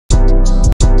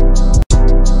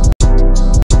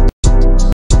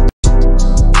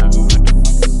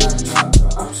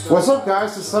What's up,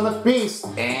 guys? The Son of Beast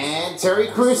and Terry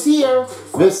Crews here.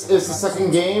 This is the second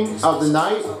game of the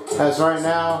night, as right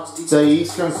now the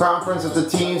Eastern Conference of the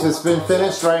teams has been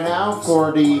finished right now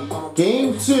for the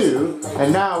Game 2,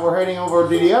 and now we're heading over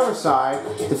to the other side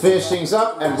to finish things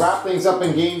up and wrap things up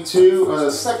in Game 2 of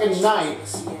the second night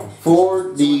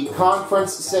for the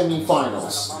conference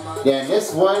semifinals. And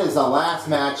this one is the last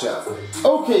matchup.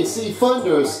 OKC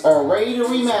Thunders are ready to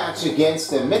rematch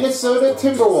against the Minnesota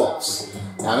Timberwolves.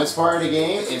 Now this part of the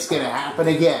game, it's going to happen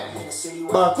again.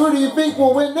 But who do you think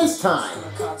will win this time?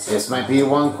 This might be a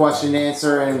one question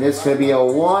answer, and this could be a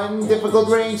one difficult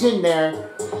range in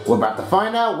there. We're about to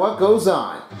find out what goes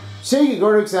on. Shea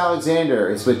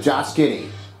Alexander is with Josh Giddey.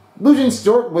 Lucian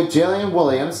Stewart with Jalen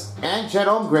Williams and Chet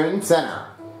Holmgren in center.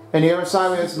 And the other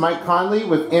side is Mike Conley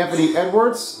with Anthony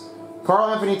Edwards, Karl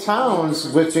Anthony Towns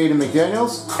with Jaden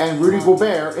McDaniels, and Rudy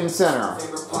Gobert in center.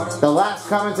 The last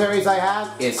commentaries I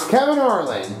have is Kevin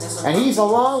Harlan, and he's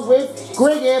along with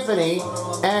Greg Anthony,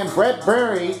 and Brett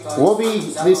Berry will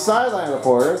be the sideline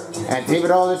reporter, and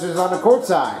David Aldridge is on the court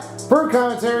side. For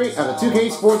commentary of the 2K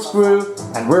Sports crew,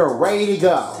 and we're ready to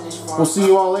go. We'll see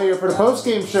you all later for the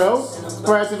post-game show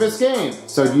prior to this game,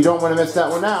 so you don't want to miss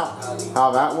that one out, how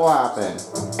that will happen.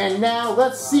 And now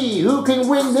let's see who can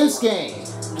win this game.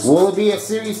 Will it be a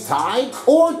series tied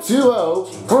or 2-0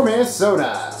 for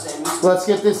Minnesota? Let's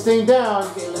get this thing down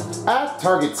at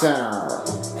Target Center.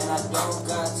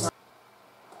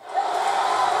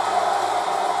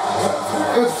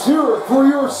 It's here for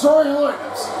your starting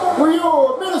lineups for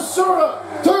your Minnesota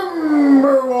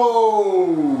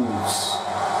Timberwolves.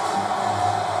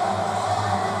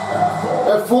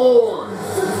 At 4,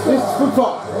 it's for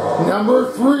 5.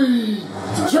 Number 3,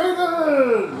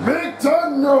 Jaden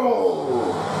McDaniels.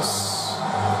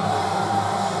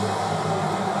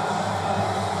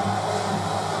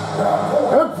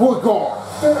 At point guard,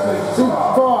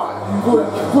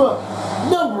 5'5",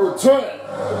 number 10,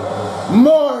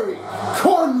 Mike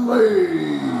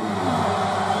Conley.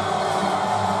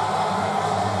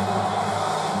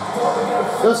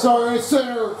 The starting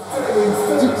center,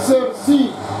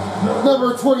 6'7",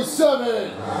 number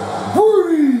 27,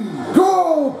 Rudy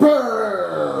Gobert.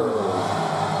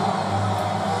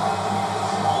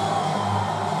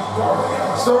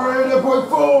 Starting at point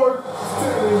forward,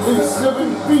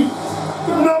 7 feet,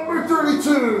 number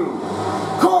 32,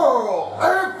 Karl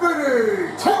Anthony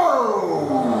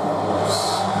Towns.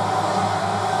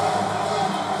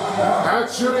 At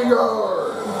shooting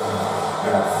guard,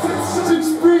 6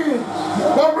 feet,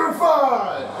 number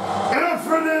 5,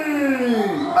 Anthony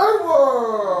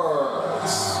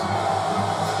Edwards.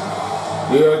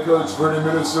 The head coach for the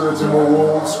Minnesota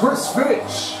Timberwolves, Chris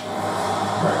Finch.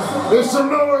 It's the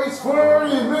noise for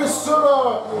the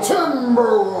Minnesota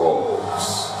Timberwolves.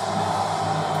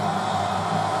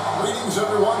 Greetings,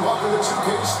 everyone. Welcome to 2K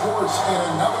Sports and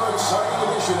another exciting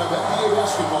edition of NBA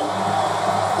basketball.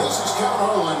 This is Kevin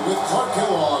Harlan with Clark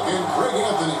Kellogg and Greg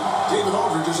Anthony. David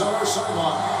Aldridge is on our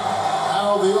sideline.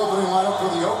 Now the opening lineup for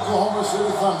the Oklahoma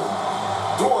City Thunder.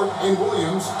 Dort and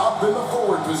Williams up in the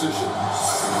forward position.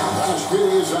 Josh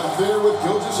Giddey is out there with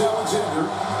Gilgeous Alexander,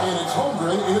 and it's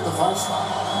Holmgren in at the 5 spot.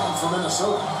 For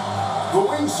Minnesota. The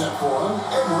wing set for him,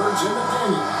 Edwards and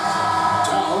McDaniels.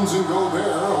 Towns and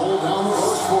Gobert hold down the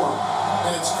post for him.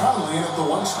 And it's Conley in at the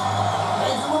 1 spot.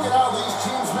 And you look at how these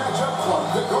teams match up,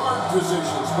 Clark. The guard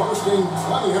positions boasting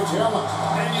plenty of talent.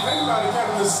 And you think about it,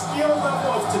 Kevin, the skill level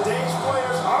of today's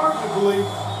players arguably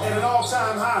at an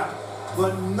all-time high.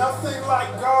 But nothing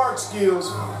like guard skills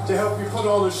to help you put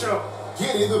on the show.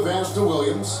 Giddey the pass to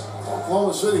Williams.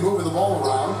 Oklahoma City moving the ball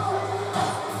around.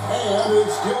 And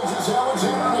it's Gilgeous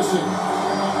Alexander missing.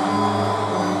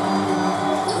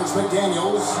 There's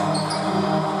McDaniels.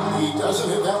 He doesn't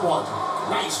hit that one.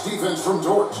 Nice defense from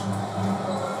Dort.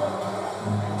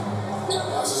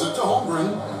 Passes it to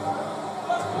Holmgren.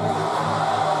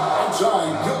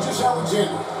 Outside, Gilgeous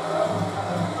Alexander.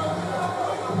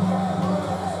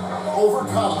 Over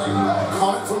Conley.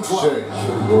 Caught it from 12.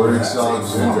 Gilgeous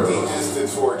Alexander.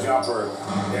 Distance for a jumper.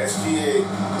 SGA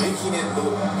making it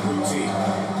look routine.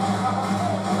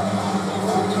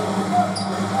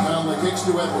 Conley kicks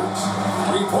to Edwards.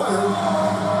 3-pointer.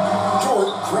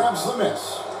 Dort grabs the miss.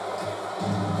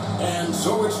 And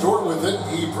so it's Dort with it.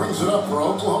 He brings it up for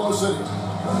Oklahoma City.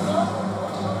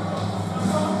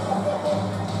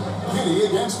 Giddey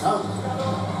against Conley.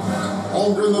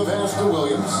 Holmgren the pass to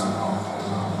Williams.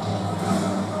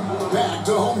 Back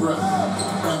to Holmgren.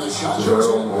 And the shot goes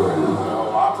in.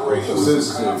 Operational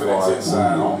confidence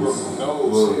inside. Holmgren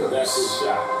knows that's his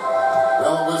shot.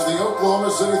 Well, it was the Oklahoma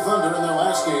City Thunder in their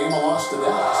last game, a loss to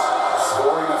Dallas.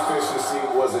 Scoring efficiency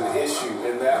was an issue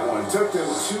in that one. Took them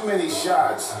too many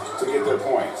shots to get their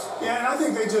points. Yeah, and I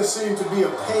think they just seem to be a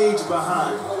page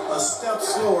behind, a step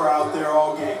slower out there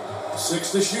all game.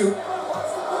 6 to shoot.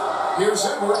 Here's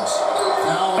Edwards.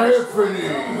 Now Anthony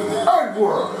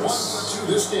Edwards. 1 for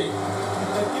 2 this game.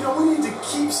 And, you know, we need to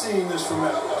keep seeing this from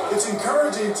him. It's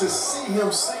encouraging to see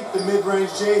him sink the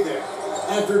mid-range J there.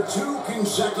 After 2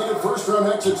 consecutive first-round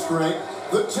exits, Greg,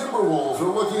 the Timberwolves are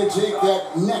looking to take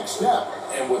that next step.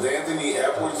 And with Anthony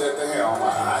Edwards at the helm,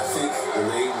 I think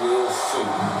they will soon.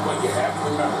 But you have to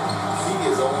remember, he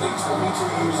is only 22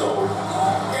 years old.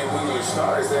 And when your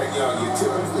star is that young, you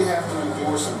typically have to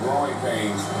endure some growing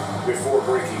pains before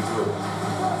breaking through.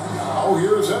 Oh,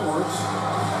 here's Edwards.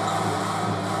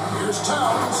 Here's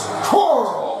Towns.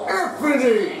 Carl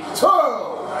Anthony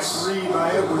Towns. Nice read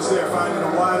by Edwards there, finding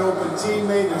a wide-open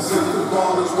teammate and sending the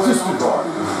ball his way on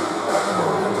target.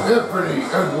 Anthony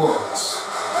Edwards.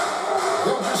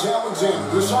 Alexander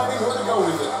deciding where to go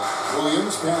with it.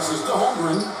 Williams passes to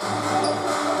Holmgren.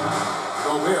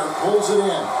 Gobert pulls it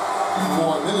in.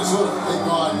 For Minnesota, they've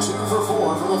gone 2 for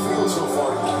 4 from the field so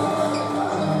far.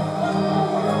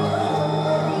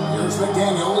 Here's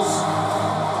McDaniels.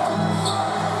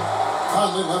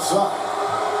 Conley left side.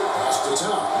 Pass to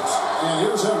Towns. And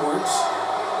here's Edwards.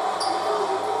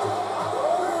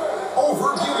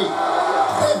 Over Giddy.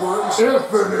 Edwards.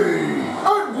 Anthony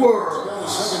Edwards. Got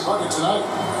his second bucket tonight.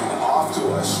 Off to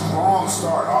a strong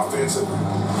start offensively.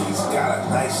 He's got a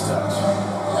nice touch.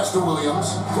 Pass to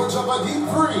Williams. Puts up a deep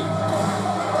 3.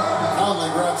 Conley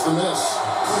grabs the miss.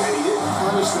 And he didn't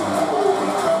punish them for the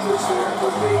weak coverage there,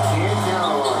 but they can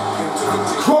count on him to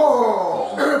continue.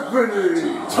 Carl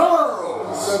Anthony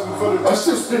Towns. 7-footer.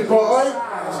 Assisted by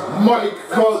Mike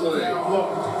Conley.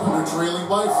 They're trailing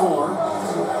by 4.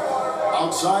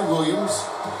 Outside Williams.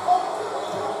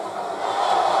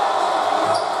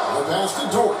 The pass to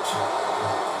Dort.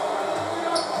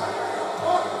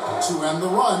 To end the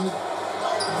run.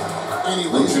 And he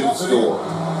leaves it up in.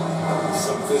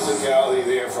 Some physicality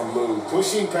there from Lou,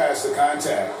 pushing past the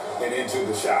contact and into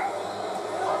the shot.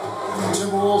 The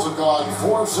Timberwolves have gone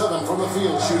 4 of 7 from the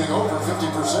field, shooting over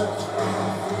 50%.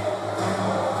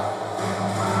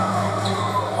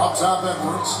 Up top,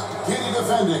 Edwards. Giddy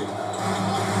defending.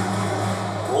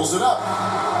 Pulls it up.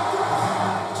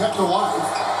 Kept alive.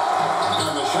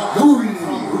 And the shot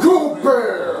goes.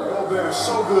 Gobert. Gobert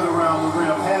so good around the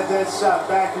rim. Had that shot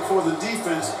back before the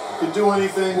defense could do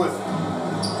anything with it.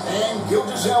 And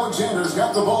Gilgeous-Alexander's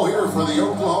got the ball here for the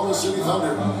Oklahoma City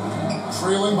Thunder.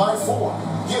 Trailing by 4.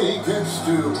 Giddy kicks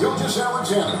to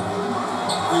Gilgeous-Alexander.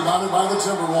 Rebounded by the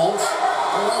Timberwolves.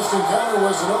 The last encounter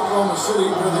was in Oklahoma City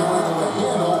where they were able to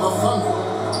handle the Thunder.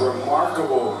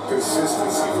 Remarkable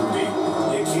consistency from deep.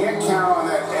 You can't count on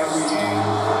that every game,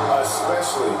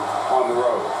 especially on the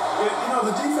road. You know,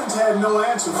 the defense had no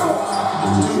answer for him.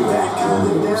 To do that kind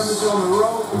of damage on the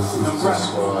road,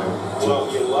 impressive.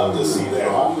 Well, you love to see that.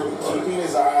 Holmgren keeping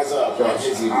his eyes up and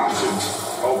his options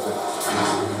open.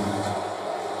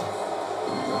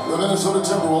 The Minnesota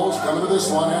Timberwolves coming to this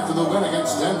one after the win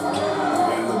against Denver.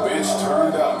 And the bench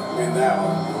turned up in that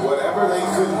one. Whatever they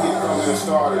couldn't get from their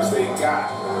starters, they got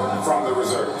from the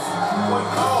reserves.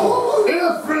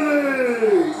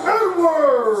 Anthony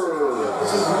Edwards.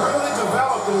 He's really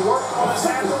developed and worked on his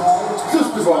handle.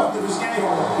 Just about. Of his game.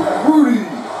 Rudy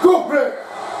Gobert.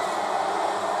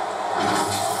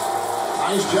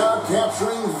 Nice job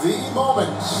capturing the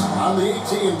moments on the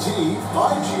AT&T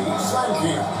 5G side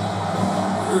cam.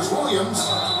 Here's Williams.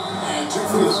 And 2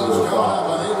 free throws coming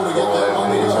up, unable to get that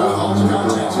one together with all the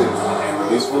contact.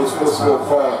 This was supposed to go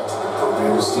foul.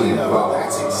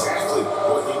 That's exactly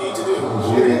what you need to do. No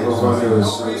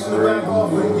reason to back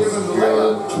off and give him the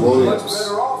layup. Williams. Much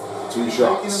better off 2 making him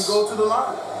shots. go to the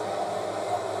line.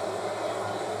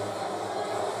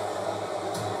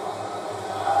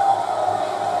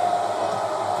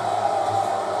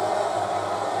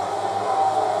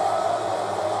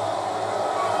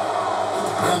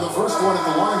 And the first one at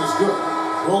the line is good.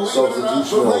 Well, leave it around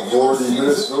for Substitutional regular 40 season.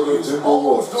 Minnesota It's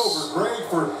almost Timberwolves. over, Greg,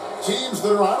 for teams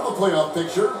that are out of the playoff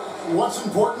picture. What's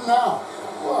important now?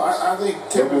 Well, I think,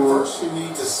 Kevin, first you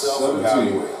need to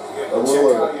self-evaluate. Check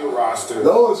out your roster.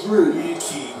 No, it's Who Reed. you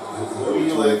keep, who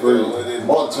you let go, and then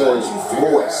once Monte you figure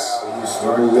that Morris. out, you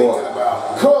start Number thinking 1.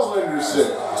 about Carl Anderson.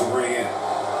 to bring in.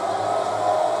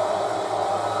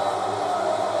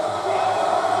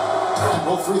 And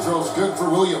both free throws good for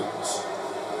Williams.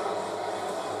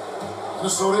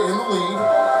 Minnesota in the lead.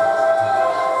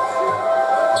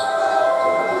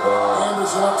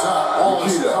 Anderson up top. Ball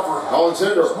is Nikita. covered.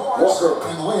 Alexander Morris. Walker.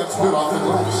 And the layup's good off the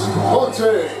glass.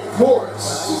 Monte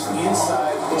Morris.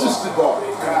 Inside Just the ball.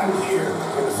 They've gotten here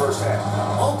in the first half.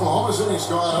 Oklahoma City's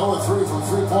gone 0-3 from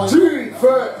 3-point. Defense.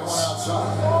 Going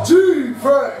outside.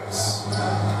 Defense.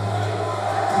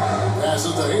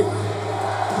 Passes to Hayward.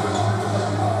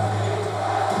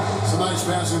 It's a nice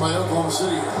passing by Oklahoma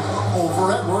City here.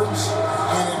 Over Edwards.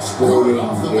 And it's good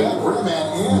off the back rim and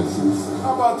in.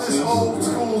 How about this old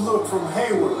school look from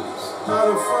Hayward? Not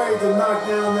afraid to knock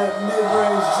down that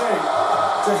mid-range J.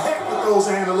 To heck with those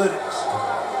analytics.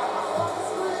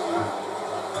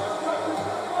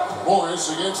 Morris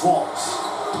against Wallace.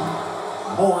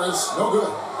 Morris, no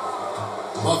good.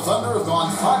 The Thunder have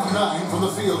gone 5-9 from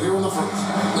the field here in the first.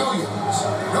 Williams,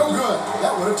 no good.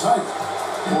 That would have tied it.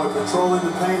 Boy, patrolling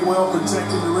the paint well,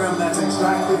 protecting the rim, that's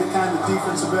exactly the kind of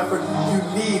defensive effort you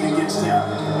need against him.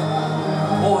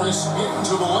 Morris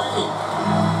into the lane.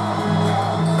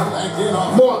 Back in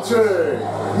on Monte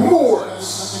Morris.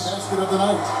 Second basket of the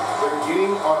night. They're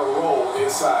getting on a roll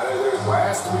inside. Their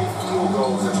last 3 field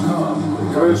goals have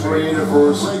come. Chris Rainer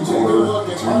versus Take a look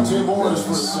at Monte Morris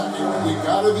for a second. You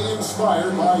got to be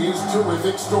inspired by his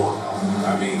terrific story.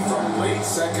 I mean, from late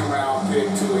second round pick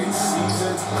to a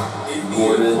seasoned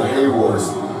Gordon NBA player, Hayward.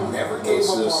 who never gave up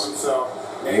on himself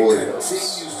and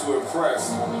continues to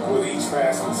impress with each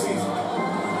passing season.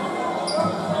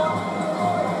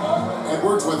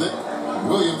 Edwards with it.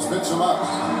 Williams picks him up.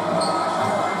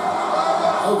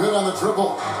 No good on the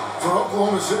triple. For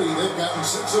Oklahoma City, they've gotten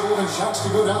 6 of 11 shots to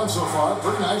go down so far.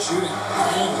 Pretty nice shooting.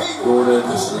 And Hayward,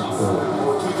 this is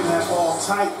We're keeping that ball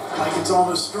tight like it's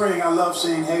on a string. I love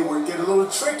seeing Hayward get a little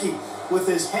tricky with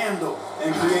his handle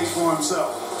and create for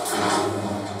himself.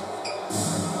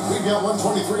 We've got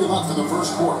 1:23 left in the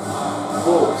first quarter.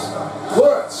 Wolves.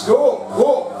 Let's go,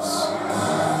 Wolves.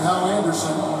 Now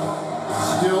Anderson,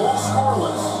 still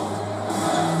scoreless.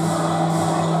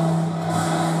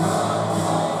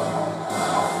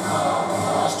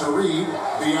 Pass to Reed,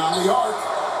 beyond the arc.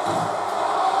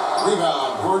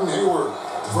 Rebound, Gordon Hayward.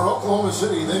 For Oklahoma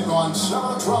City, they've gone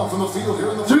 7-12 from the field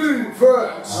here in the first.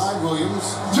 Defense. Side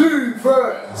Williams.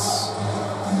 Defense.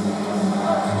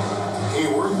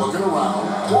 Hayward looking around.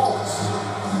 Wallace.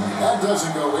 That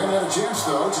doesn't go in. Had a chance,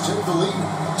 though, to take the lead.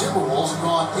 Timberwolves have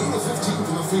gone 8 of 15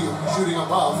 from the field, shooting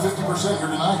above 50% here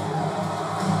tonight.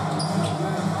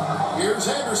 Here's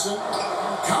Anderson.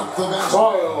 Count the basket.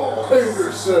 Kyle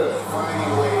Anderson.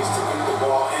 Finding ways to get the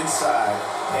ball inside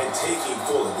and taking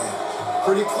full advantage.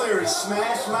 Pretty clear. It's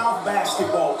smash mouth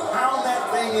basketball. Pound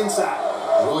that thing inside.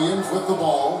 Williams with the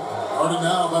ball. Guarded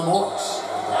now by Morris.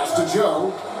 Pass to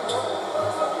Joe.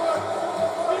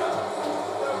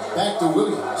 Back to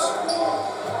Williams.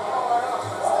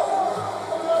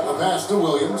 The pass to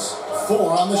Williams.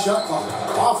 4 on the shot clock.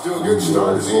 Off to a good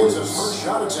start as he hits his first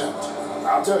shot attempt.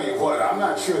 I'll tell you what, I'm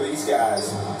not sure these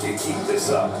guys can keep this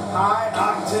up. High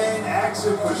octane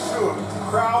action for sure.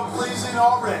 Crowd pleasing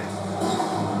already.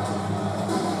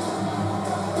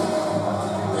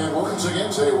 Edwards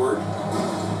against Hayward.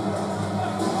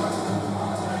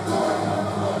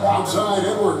 Outside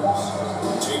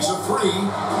Edwards. Takes a 3.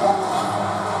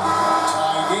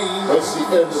 Tie game. That's the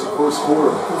end of the first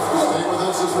quarter. Stay with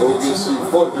us as we get OKC set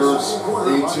for Thunders,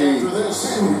 the 18. after this.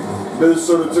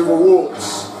 Minnesota Timberwolves,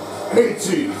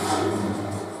 18.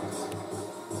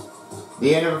 The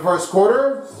end of the first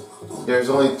quarter. There's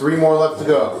only 3 more left to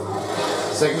go.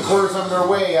 Second quarter's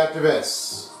underway after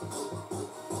this.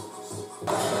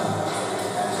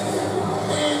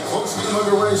 And close game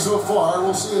underway so far.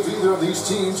 We'll see if either of these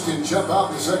teams can jump out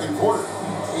in the second quarter.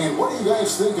 And what do you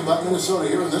guys think about Minnesota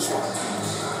here in this one?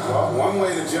 Well, one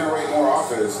way to generate more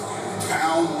offense,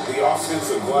 pound the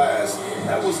offensive glass.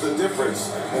 That was the difference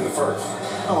in the first.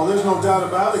 Oh, there's no doubt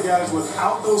about it, guys.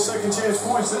 Without those second chance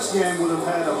points, this game would have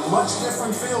had a much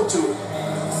different feel to it.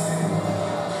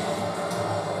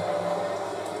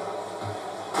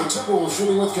 The Timberwolves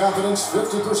shooting with confidence,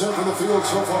 50% from the field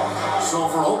so far. So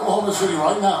for Oklahoma City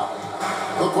right now,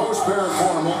 the post pair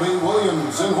form will be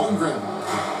Williams and Holmgren.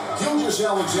 Gilgeous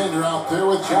Alexander out there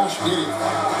with Josh Giddey.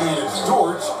 And it's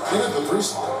Dort in at the 3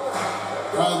 slot.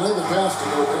 Conley the pass to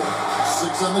go there.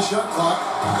 6 on the shot clock.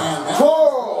 And that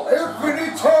Carl Anthony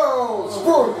Towns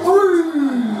for 3.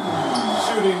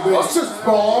 Shooting big. Assist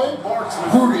by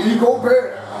Rudy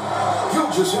Gobert.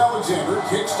 Gilgeous Alexander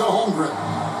kicks to Holmgren.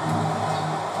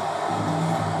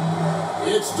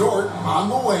 It's Dort on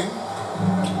the wing.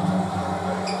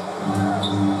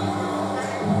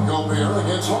 Gobert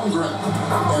against Holmgren.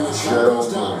 And the shot goes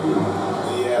down.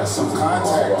 Yeah, some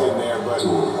contact in there, but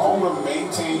Holmgren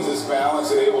maintains his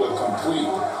balance and able to complete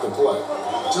the play.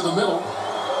 To the middle.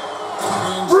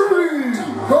 And Rudy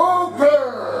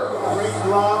Gobert. Great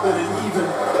lob and an even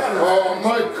better.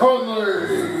 Mike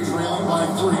Conley. trailing by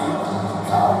 3.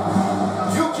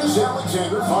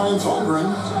 Alexander finds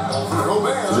Holmgren.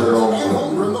 Gobert and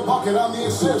Holmgren the bucket on the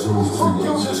assist for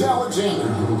Gilgeous Alexander.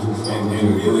 And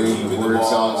really keeping the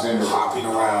ball hopping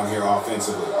around here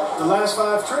offensively. The last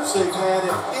 5 trips they've had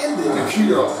have ended.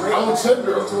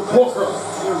 Alexander Walker.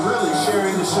 They're really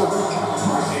sharing the sugar.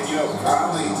 And you know,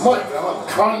 Conley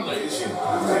developed vision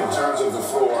in terms of the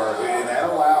floor, and that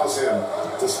allows him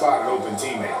to spot an open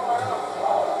teammate.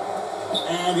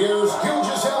 And here's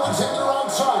Gilgeous Alexander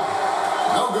outside.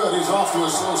 No good. He's off to a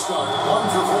slow start. 1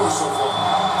 for 4 so far.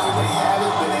 And they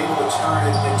haven't been able to turn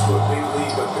it into a big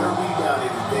lead, but their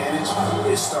rebounding advantage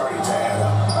is starting to add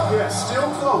up. Yeah,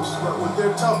 still close, but with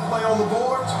their tough play on the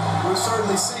boards, we're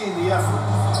certainly seeing the effort.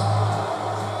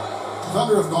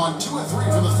 Thunder have gone 2 of 3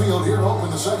 from the field here to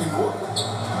open the second quarter.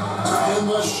 And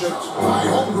the shot by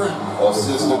Holmgren.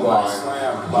 Assisted by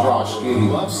Josh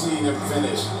Giddey. Love seeing him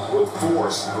finish with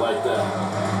force like that.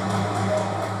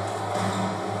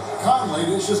 Conley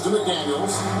dishes to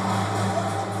McDaniels.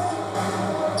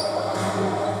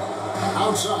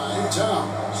 Outside,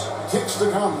 Towns kicks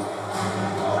to Conley.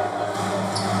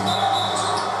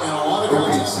 And a lot of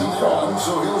contact in that one,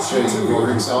 so he'll shoot 2 here.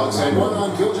 One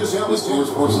on Gilgeous Alexander.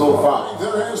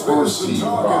 There has been some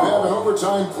talk of having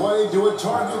overtime play do a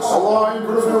target. A line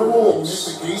for the Timberwolves.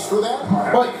 Make the case for that?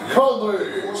 Mike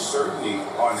Conley. Certainly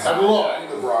on how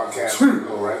the broadcast will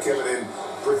go, right, Kevin? And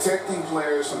protecting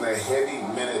players from the heavy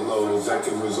minute loads that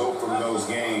can result from those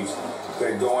games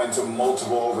that go into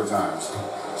multiple overtimes.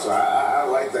 So I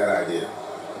like that idea.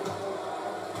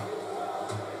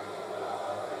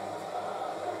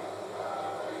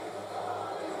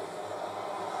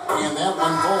 And that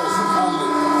one falls for Conley.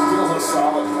 Still a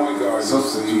solid point guard.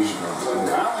 Substitution. When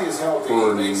Conley is healthy,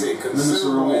 he makes a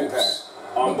considerable impact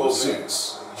on both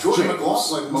ends. Jordan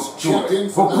McLaughlin's checked in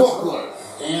for Minnesota.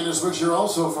 And a switcher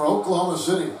also for Oklahoma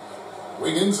City.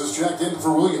 Wiggins is checked in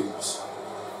for Williams.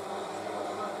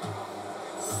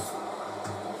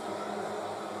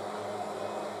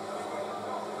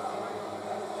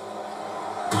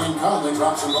 And Conley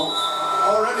drops them both.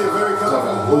 Already a very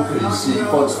comfortable play.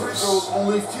 OKC Those free throws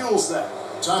only fuels that.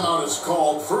 Timeout is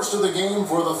called. First of the game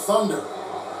for the Thunder.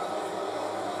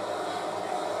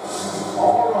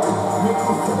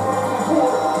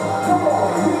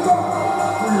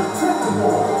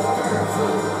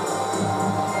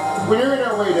 We're nearing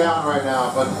our way down right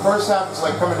now, but the first half is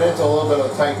like coming into a little bit of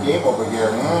a tight game over here.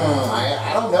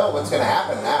 I don't know what's going to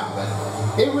happen now, but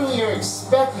they really are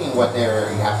expecting what they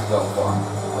have to go for.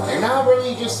 But they're not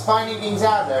really just finding things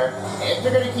out there. If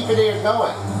they're going to keep it there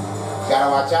going, got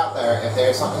to watch out there. If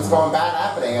there's something's going bad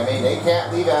happening, I mean, they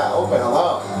can't leave that open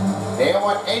alone. They don't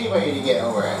want anybody to get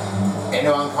over it. In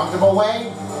an uncomfortable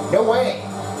way? No way.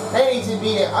 There needs to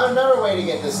be another way to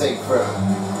get this thing through.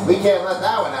 We can't let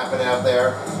that one happen out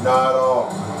there. Not at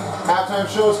all. Halftime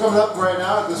show is coming up right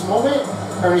now at this moment.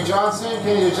 Ernie Johnson,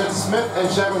 Kenny Smith, and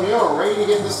Shaq O'Neal are ready to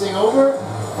get this thing over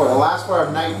for the last part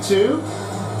of night 2.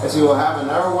 As we will have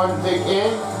another one big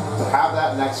in to have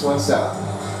that next one set up.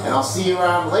 And I'll see you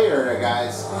around later,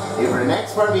 guys, for the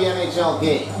next part of the NHL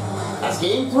game. As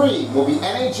game 3 will be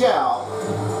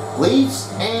NHL,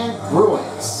 Leafs, and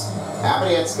Bruins.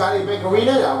 Happening at Scotty Bank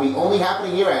Arena. That will be only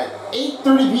happening here at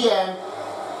 8:30 p.m.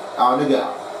 on the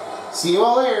go. See you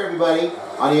all later, everybody,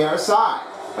 on the other side.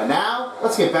 But now,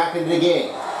 let's get back into the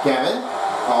game. Kevin,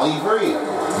 calling for you.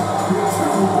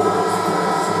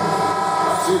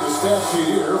 See the stat sheet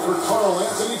here for Carl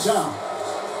Anthony Towns.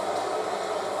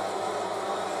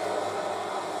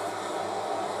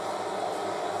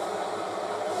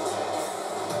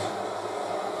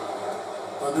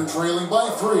 Thunder trailing by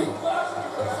 3.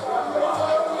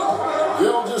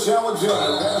 Gilgeous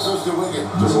Alexander passes to Wiggins.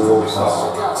 Just a little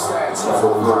stop. Got stats.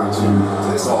 Referring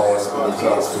to This call last month,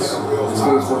 he's been a real it's top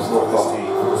always worth a little for this call. team.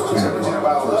 He's averaging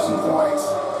about 11 points,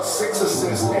 6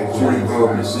 assists, and 3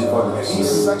 rebounds. And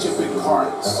he's such a big part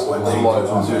of what they do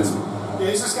offensively. Yeah,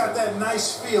 he's just got that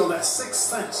nice feel, that sixth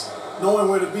sense, knowing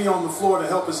where to be on the floor to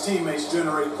help his teammates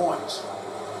generate points.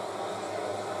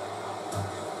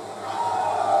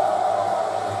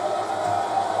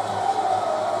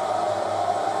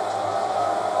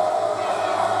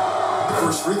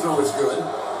 First free throw is good.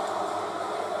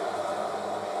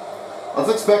 Let's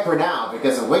expect for now,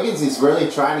 because of Wiggins is really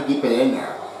trying to keep it in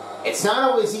there. It's not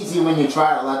always easy when you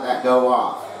try to let that go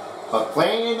off. But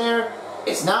playing in there,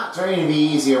 it's not turning to be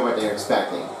easier what they're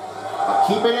expecting. But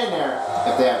keep it in there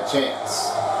if they have a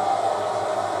chance.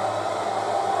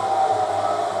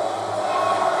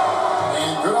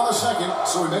 And good on the second,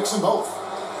 so he makes them both.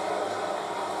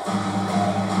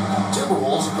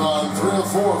 Timberwolves have gone 3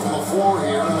 of 4 from the floor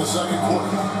here in the second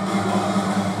quarter.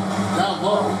 Down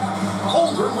low,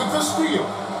 Holmgren with the steal.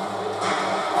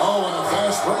 Oh, and a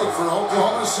fast break for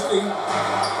Oklahoma City.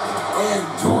 And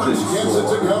George gets it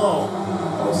to go.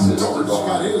 George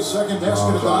got his second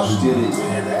basket of the night.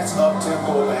 And that's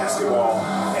up-tempo basketball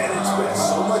at its best.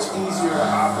 So much easier to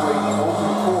operate in the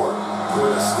open court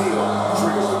where the steal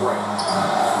triggers the break.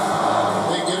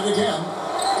 They get it again.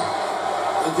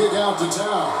 They kick out to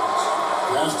Towns.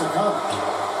 Pass to Conley.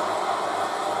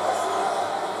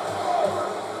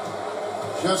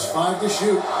 Just 5 to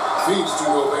shoot. Feeds to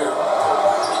Gobert.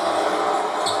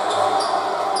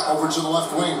 Over to the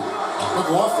left wing.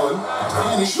 McLaughlin.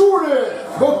 And he Jordan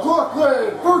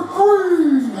McLaughlin for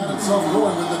 3. got himself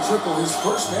going with the triple, his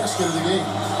first basket of the game.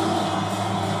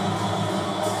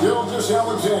 Gilgeous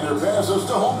Alexander passes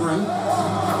to Holmgren.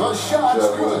 The shot's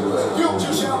good.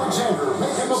 Gilgeous Alexander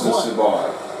making the play.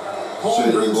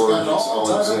 Holmgren's got it all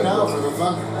tied now for the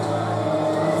Thunder.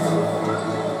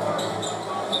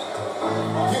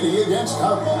 Kitty against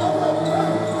Conley.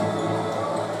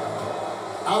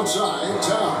 Outside,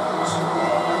 Towns.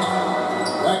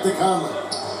 Back to Conley.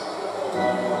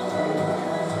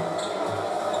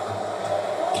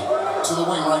 To the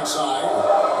wing right side.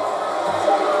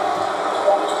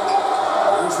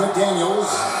 There's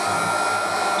McDaniels.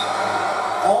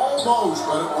 Almost,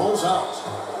 but it rolls out.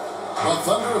 The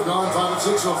Thunder have gone 5 of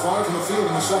 6 so far from the field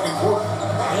in the second quarter.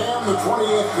 And the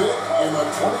 28th pick in the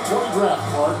 2020 draft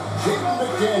card, Jaden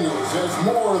McDaniels has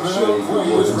more than ever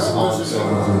played his position.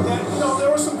 And, you know, there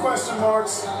were some question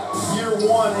marks year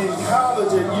one in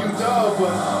college at UW,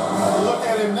 but look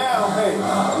at him now. Hey,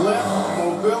 length,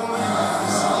 mobility,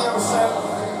 skill set,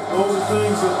 those are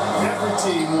things that every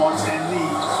team wants and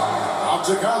needs. Out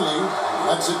to Conley.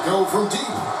 Lets it go from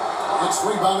deep. It's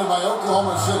rebounded by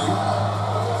Oklahoma City.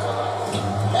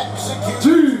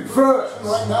 Execute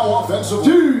right now offensively.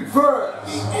 Defense.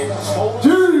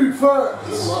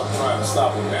 Good luck trying to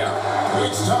stop him now.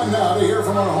 It's time now to hear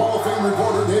from our Hall of Fame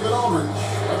reporter, David Aldridge.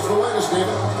 What's the latest,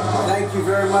 David? Thank you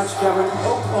very much, Kevin.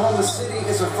 Oklahoma City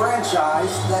is a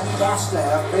franchise that has to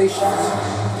have patience.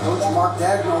 Coach Mark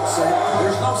Dagnall said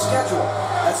there's no schedule.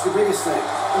 That's the biggest thing.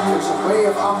 There's a way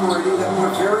of operating that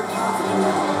we're very confident in,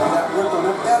 and that we're going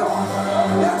to bet on.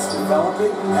 And that's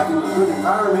developing, having a good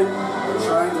environment, and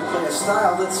trying to play a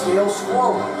style that scales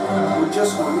forward. We're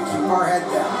just going to keep our head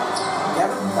down.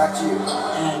 Kevin, back to you.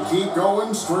 And keep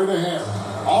going straight ahead.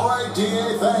 All right,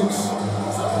 D.A., thanks.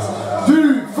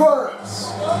 Defense.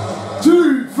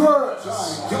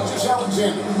 Gilgeous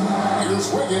Alexander. Here's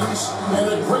Wiggins. And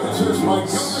a great assist by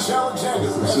Gilgeous Alexander.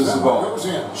 This is the ball. Goes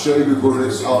in. Shea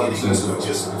Gilgeous Alexander.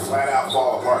 Just flat out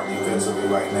fall apart defensively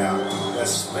right now,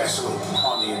 especially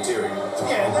on the interior.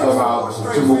 Yeah, and that's About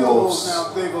four straight field goals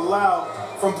Timberwolves. now they've allowed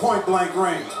from point-blank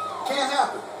range. Can't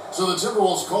happen. So the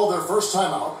Timberwolves called their first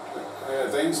timeout.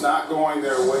 Things not going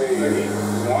their way, and he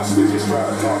wants to just try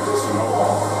to talk this one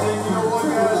over. And you know what,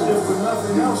 guys? If for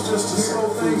nothing else, just to slow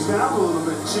things down a little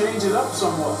bit, change it up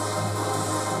somewhat.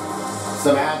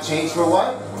 Somehow change for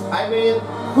what? I mean,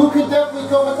 who could definitely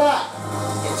go with that?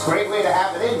 It's a great way to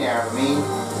have it in there. I mean,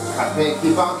 they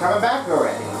keep on coming back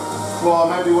already. Well, it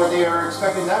might be what they are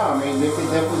expecting now. I mean, they could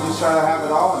definitely just try to have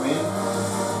it all. I mean,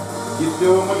 keep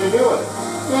doing what you're doing.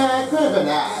 Yeah, it could have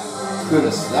been that. Good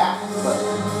as that, but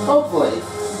hopefully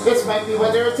this might be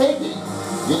what they were taking.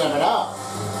 You never know.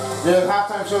 The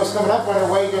halftime show is coming up on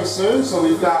our way here soon, so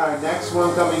we've got our next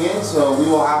one coming in, so we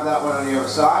will have that one on the other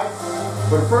side.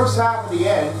 For the first half of the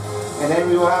end, and then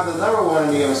we will have another one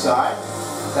on the other side.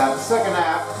 That's the second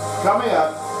half coming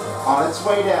up on its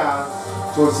way down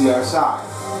towards the other side.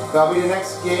 That'll be the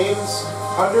next games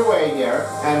underway here,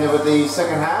 and then with the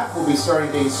second half, we'll be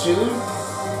starting things soon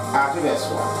after this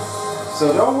one.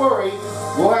 So don't worry,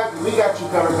 we got you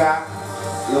covered back.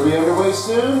 It'll be underway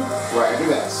soon, right after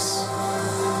this.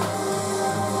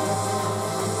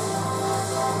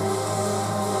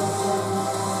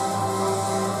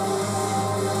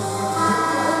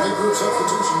 Big group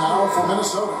substitution now for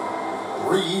Minnesota.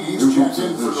 Reed, he's checked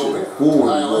in for Gobert.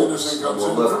 Kyle Anderson comes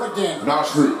in for McDaniel.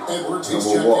 Edwards, he's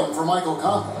checked in for Michael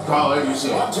Conley. Kyle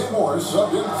Anderson. Monte Morris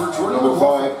subbed in for Jordan Number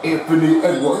McLaughlin. 5, Anthony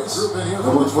Edwards.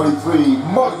 Number 23,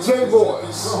 Monte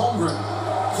Morris. For Holmgren.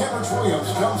 Cameron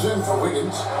Williams comes in for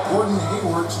Wiggins. Gordon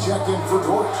Hayward's checked in for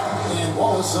George. And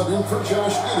Wallace subbed in for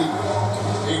Josh Giddey.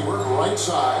 Hayward right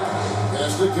side.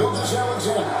 Pass to Gilgeous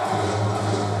Alexander.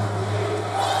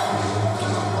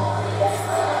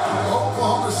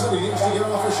 Oklahoma City needs to get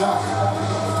off a shot.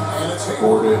 And it's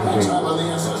Hayward. That time on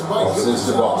the assist by Gilgeous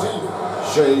Alexander.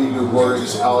 Shea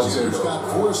Gilgeous Alexander. Got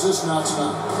 4 assists now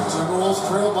tonight. Timberwolves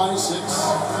trail by 6.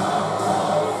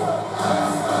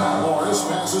 Morris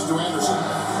passes to Anderson.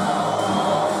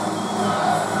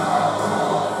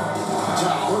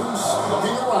 Towns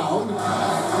looking around.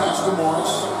 Pass to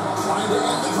Morris. Trying to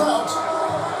the drought.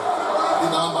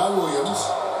 Rebound by Williams.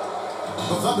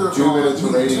 The Thunder 2 minutes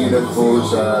remaining in the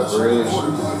fourth really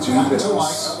 2 minutes.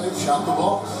 They've shot the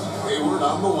ball. Hayward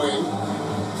on the wing.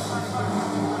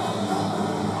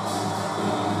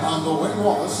 On the wing,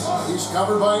 Wallace. He's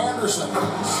covered by Anderson.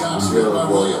 Shots good by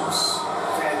Williams.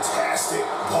 Fantastic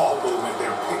ball movement.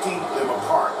 They're picking them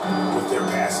apart with their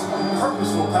passing.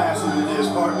 Purposeful passing it is,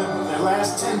 partner. Their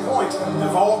last 10 points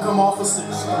have all come off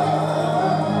assists.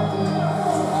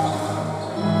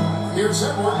 Here's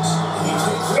Edwards. He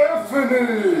takes it.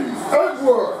 Anthony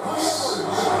Edwards.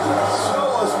 Show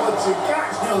us what you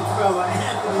got, young fella.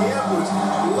 Anthony Edwards.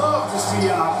 Love to see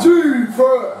y'all.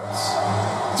 Defense.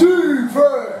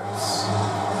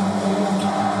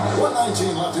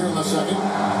 1:19 left here in the second.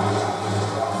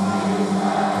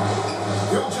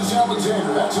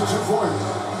 Gilgeous-Alexander, that's a 2-pointer.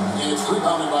 It's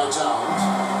rebounded by Towns.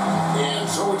 And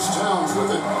so it's Towns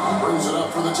with it. Brings it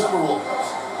up for the Timberwolves.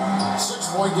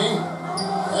 6-point game.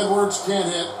 Edwards can't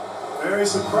hit. Very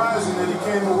surprising that he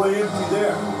came away empty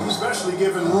there, especially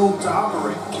given room to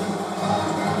operate.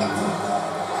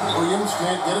 Williams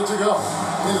can't get it to go.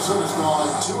 Minnesota's gone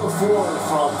 2 of 4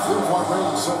 from 3-point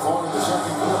range so far in the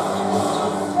second quarter.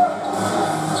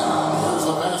 There's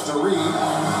the pass to Reed.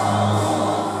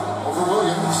 Over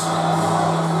Williams.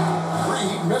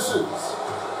 Reed misses.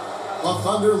 The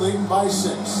Thunder leading by 6.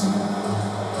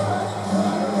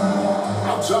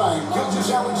 Outside,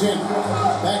 Gilgeous-Alexander.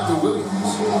 Back to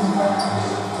Williams.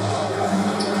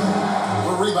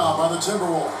 The rebound by the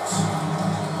Timberwolves.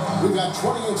 We've got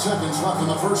 28 seconds left in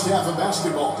the first half of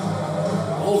basketball.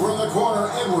 Over in the corner,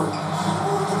 Edwards.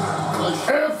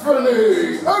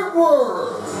 Anthony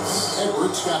Edwards.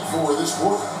 Edwards got 4 this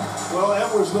quarter. Well,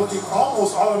 Edwards looking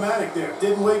almost automatic there.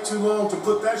 Didn't wait too long to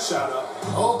put that shot up.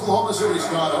 Oklahoma City's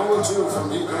gone 0-2 from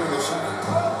deep during the second.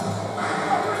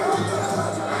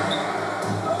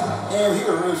 And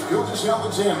here is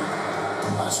Gilgeous-Alexander.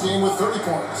 Last game with 30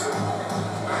 points.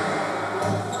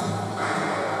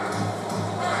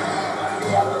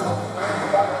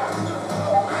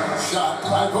 Shot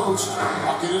by post.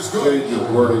 Bucket is good. Change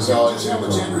your wording,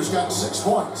 Gilgeous-Alexander's got 6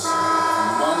 points.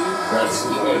 That's the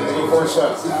end of the first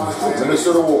half.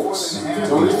 Minnesota Wolves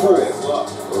 34.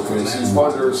 OKC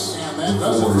Thunders And that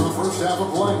does it for the first half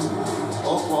of play.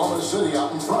 Oklahoma City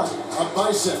out in front, up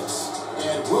by 6.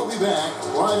 And we'll be back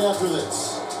right after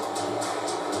this.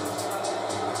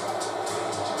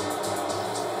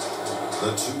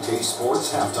 The 2K Sports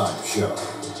Halftime Show.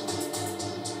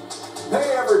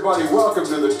 Hey everybody, welcome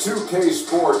to the 2K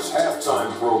Sports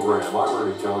Halftime Program. I'm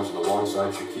Ernie Johnson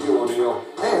alongside Shaquille O'Neal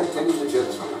and Kenny the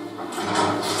Jet Sweeper.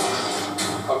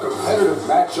 A competitive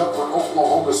matchup for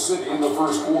Oklahoma City in the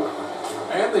first quarter.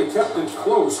 And they kept it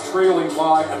close, trailing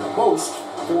by at the most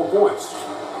 4 points.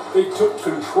 They took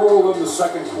control in the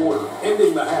second quarter,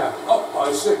 ending the half up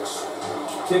by 6.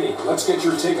 Kenny, let's get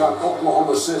your take on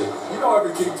Oklahoma City. You know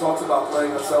every team talks about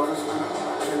playing unselfishly.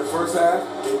 In the first half,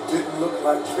 it didn't look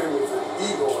like there was an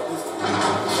ego on this team.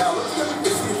 Now, let's get to the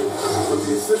season with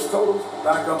the assist totals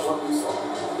back up what we saw.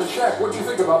 The Shaq, what do you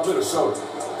think about Minnesota?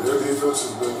 Their defense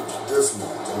has been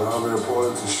dismal. Allow their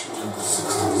opponent to shoot into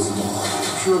 60s.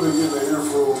 I'm sure they're getting an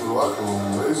earful in the locker room.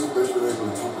 Amazing they've been able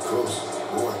to keep it close.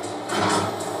 Boy.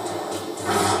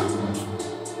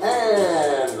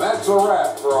 And that's a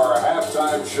wrap for our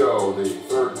halftime show. The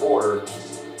third quarter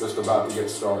just about to get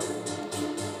started.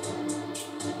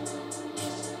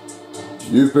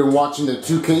 You've been watching the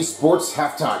 2K Sports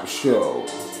Halftime Show.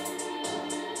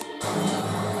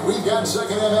 We've got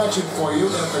second half action for you,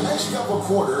 and if the next couple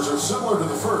quarters are similar to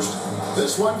the first,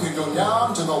 this one could go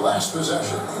down to the last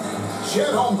possession.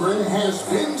 Chet Holmgren has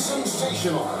been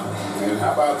sensational. And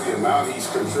how about the amount he's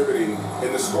contributing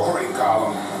in the scoring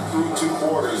column through 2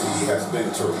 quarters? He has been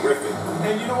terrific.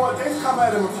 And you know what? They've come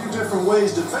at him a few different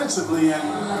ways defensively, and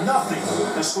nothing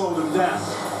has slowed him down.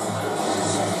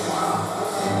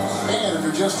 And if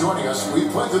you're just joining us, we've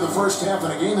played through the first half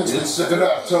in a game that's been second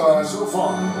half time so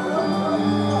far.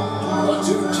 The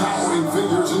 2 towering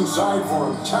figures inside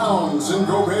for him, Towns and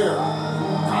Gobert.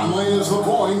 Conley is the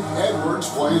point. Edwards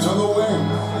plays on the wing.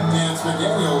 And it's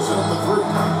McDaniels at the 3.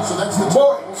 So that's the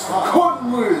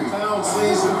Conley. Towns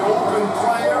sees an open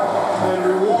player and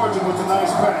rewards him with a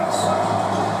nice pass.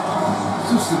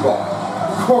 Assisted by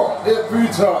Carl every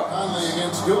time. Conley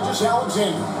against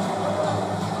Gilgeous-Alexander.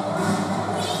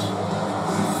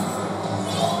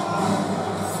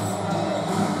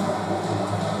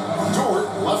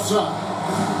 Left side.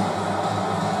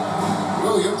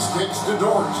 Williams kicks to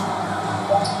Dort.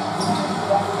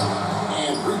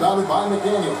 And rebounded by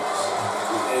McDaniels.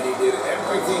 Eddie did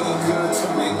everything he could to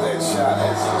make that shot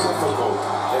as difficult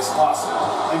as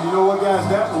possible. And you know what, guys?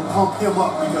 That will pump him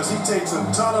up because he takes a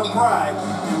ton of pride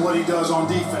in what he does on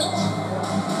defense.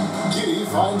 Giddy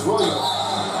finds Williams.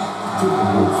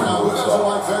 Now, who doesn't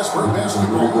like fast break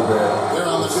basketball? They're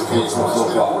on the 2K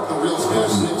Sports Network, the real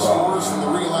stats and scores from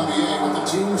the real NBA with the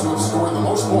teams who have scored the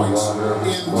most points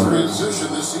in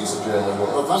transition this season.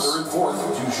 The Thunder in fourth.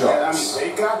 2 shots. And, I mean,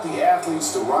 they got the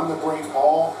athletes to run the break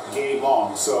all game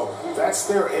long, so that's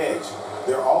their edge.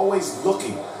 They're always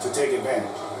looking to take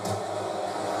advantage.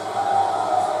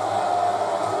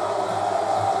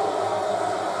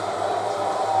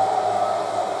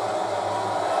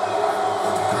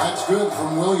 That's good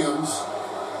from Williams.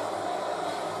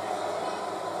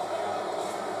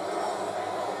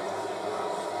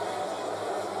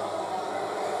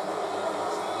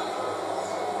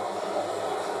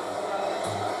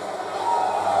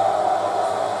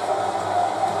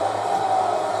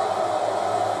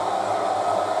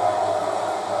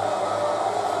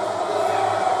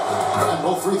 And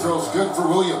both free throws good for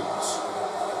Williams.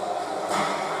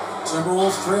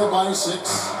 Timberwolves trail by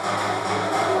 6.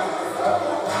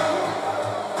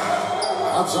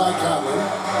 Outside Conley.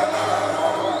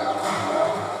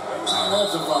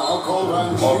 That's a foul called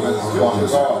on That's foul number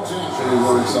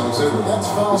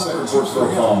 2 for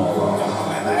him.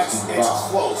 And it's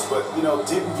close, but, you know,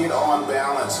 didn't get on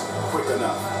balance quick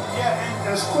enough. Yeah, and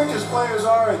as quick as players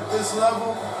are at this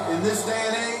level, in this day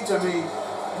and age, I mean,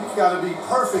 you've got to be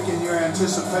perfect in your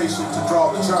anticipation to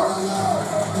draw the charge.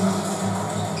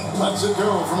 Lets it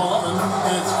go from 11,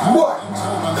 and it's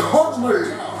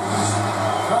Conley.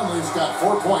 Conley's got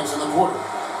 4 points in the quarter.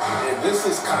 And this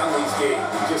is Conley's game.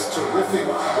 He's just terrific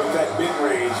with that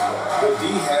mid-range. The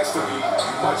D has to be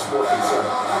much more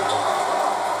concerned.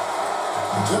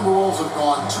 The Timberwolves have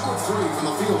gone 2 of 3 from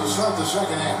the field to start the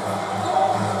second half.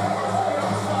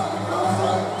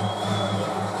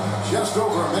 Just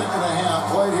over a minute and a half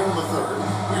played here in the third.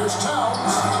 Here's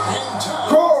Towns, and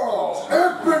Towns. Carl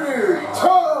Anthony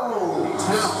Towns.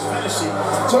 Towns finishing.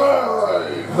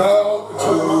 Time out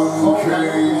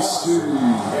OKC.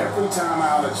 Every time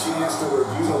out, a chance to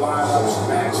review the lineups,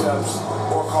 matchups,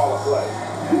 or call a play.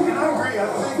 And I agree. I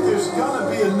think there's going to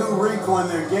be a new wrinkle in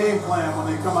their game plan when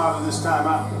they come out of this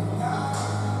timeout.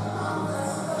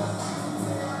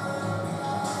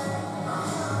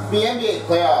 The NBA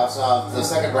playoffs of the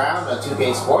second round of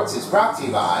 2K Sports is brought to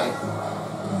you by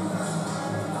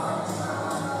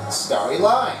Starry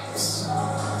Lines,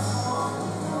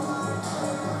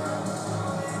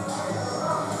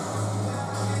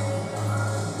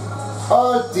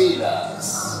 Adidas,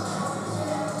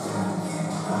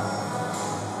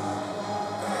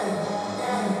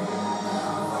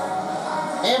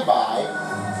 and by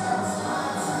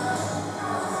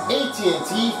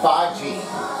AT&T 5G.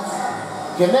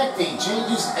 Connecting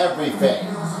changes everything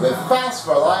with fast,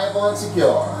 reliable, and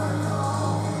secure.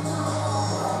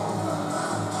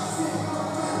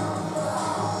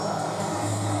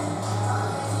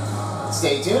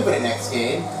 Stay tuned for the next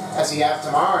game, as we have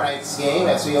tomorrow night's game,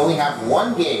 as we only have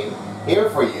one game here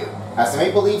for you. As the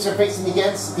Maple Leafs are facing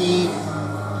against the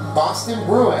Boston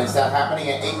Bruins, that happening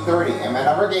at 8:30. And my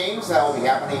other games that will be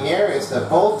happening here is the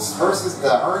Bolts versus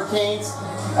the Hurricanes.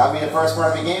 That'll be the first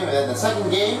part of the game, and then the second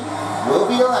game will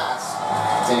be the last.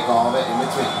 Take all of it in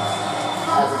between.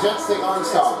 As the Jets take on the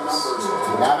Stars.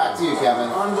 Now back to you, Kevin.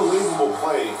 Unbelievable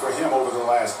play for him over the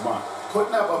last month.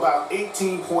 Putting up about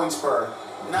 18 points per,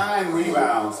 9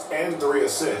 rebounds, and 3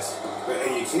 assists.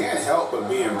 And you can't help but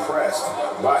be impressed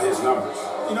by his numbers.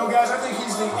 You know, guys, I think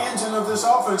he's the engine of this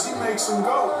offense. He makes them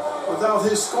go. Without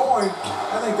his scoring,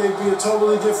 I think they'd be a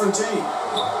totally different team.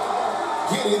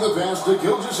 Giddy the pass to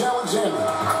Gilgeous-Alexander.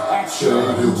 Shea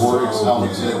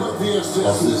Gilgeous-Alexander.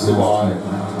 Assisted by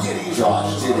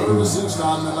Josh Giddy. Assist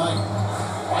on the night.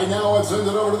 Right now, let's send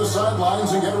it over to the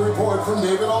sidelines and get a report from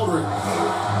David Aldridge.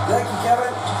 Thank you,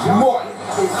 Kevin.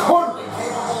 Mike Conley.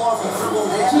 Capable off the dribble.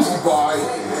 Assisted by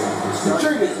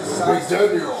Jaden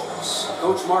McDaniels.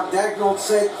 Coach Mark Daigneault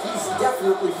said he's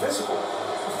definitely physical.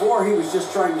 Before he was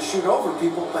just trying to shoot over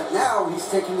people, but now he's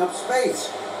taking up space,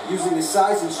 using his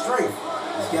size and strength.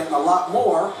 He's getting a lot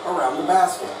more around the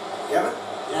basket. Kevin?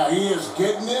 Yeah, he is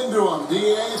getting into him.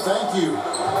 D.A., thank you.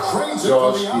 Trains it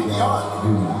from the out.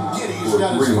 Giddy's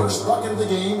got his first bucket of the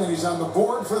game, and he's on the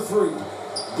board for 3.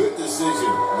 Good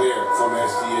decision there from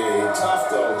SGA. Tough,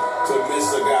 though, to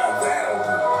miss a guy that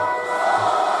open.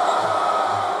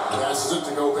 Passes it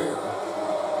to Gobert.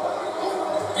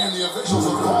 And the officials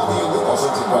have called the illegal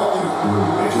shot.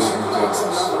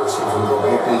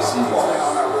 OKC ball.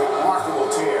 On a remarkable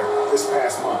tear this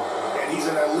past month. And he's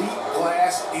an elite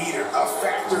glass eater, a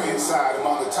factor inside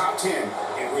among the top 10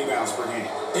 in rebound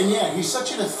And yeah, he's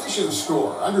such an efficient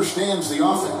scorer, understands the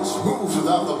offense, moves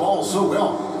without the ball so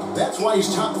well. That's why he's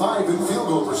top 5 in field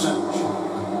goal percentage.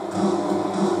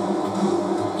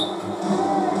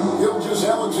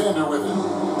 Alexander with it.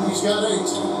 He's got 8.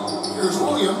 Here's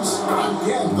Williams.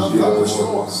 Again, the double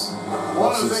score.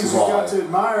 One of the things you've got to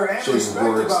admire and respect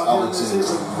about him is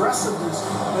his aggressiveness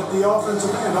at the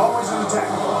offensive end, always in attack.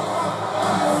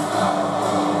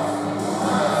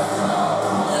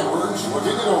 Edwards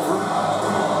looking it over.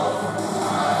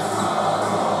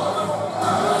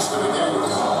 Pass to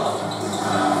McDaniels.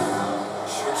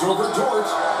 Shoots over Dort.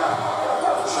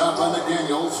 Shot by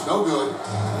McDaniels, no good.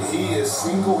 He is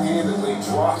single-handedly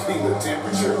dropping the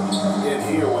temperature in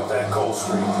here with that cold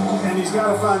streak. And he's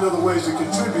got to find other ways to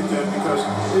contribute that because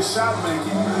his shot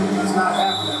making is not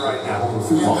happening right now.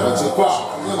 Offensive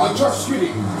foul on Josh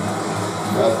Giddey.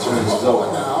 That turns it over.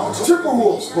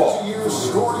 Timberwolves ball. Years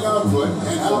scoring output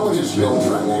and how it has been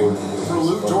trending for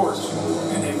Luke Dort.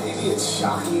 And maybe it's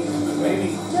shocking,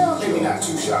 maybe not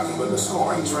too shocking, but the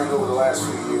scoring trend over the last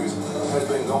few years has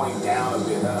been going down a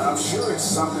bit. I'm sure it's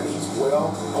something he's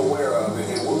well aware of,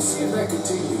 and we'll see if that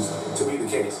continues to be the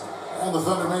case. And the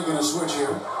Thunder making a switch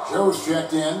here. Joe's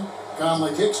checked in.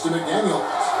 Conley kicks to McDaniels.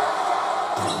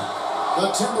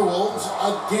 The Timberwolves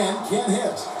again can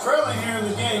hit. Trailing here in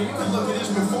the game, you can look at his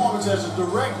performance as a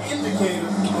direct indicator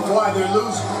of why they're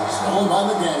losing. Stolen by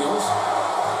McDaniels.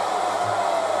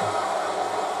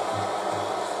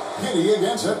 Giddey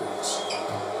against Edwards.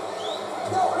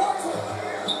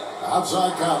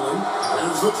 Outside Conley.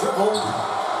 There's the triple.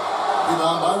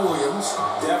 Rebound by Williams.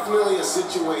 Definitely a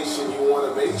situation you want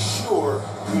to make sure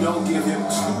you don't give him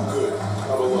too good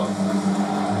of a look.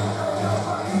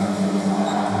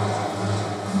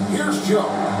 Here's Joe.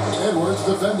 Edwards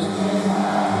defending.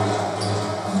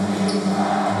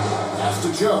 Pass to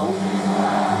Joe.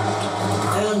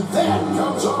 And that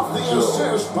comes off the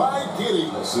assist by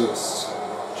Giddey. Assist.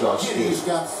 Josh Giddey's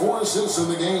got 4 assists in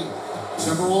the game.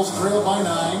 Timberwolves trail by 9.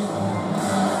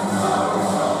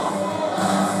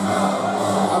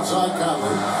 Outside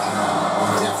Conley.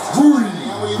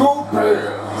 Rudy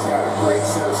Gobert. He's got a great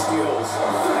set of skills.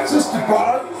 Assisted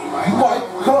by Mike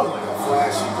Conley. A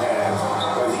flashy pass,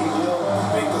 but he will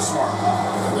make the smart one.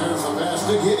 And there's the pass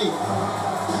to Giddey.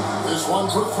 This one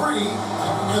for 3.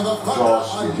 And the Thunder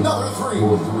another 3.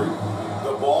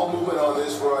 The ball movement on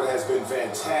this run has been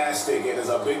fantastic and is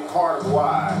a big part of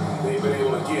why they've been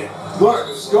able to get.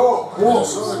 Let's go.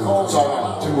 Minnesota calls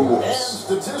out. Timberwolves. And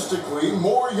statistically,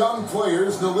 more young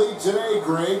players in the league today,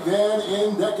 Greg, than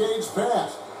in decades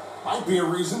past. Might be a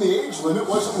reason the age limit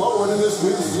wasn't lowered in this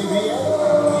new CBA.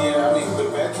 Yeah, I mean, the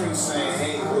veterans saying,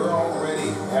 hey, we're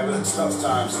already having a tough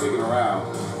time sticking around.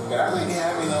 And I think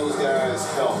having those guys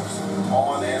helps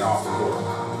on and off the court.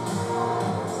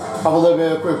 Have a little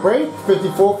bit of a quick break.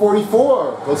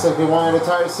 54-44. Looks like they won an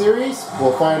entire series.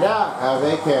 We'll find out how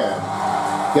they can.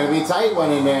 Gonna be a tight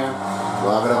one in there.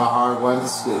 We'll have it of a hard one to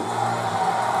scoop.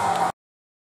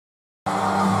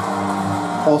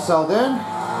 All settled in.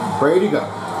 Ready to go.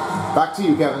 Back to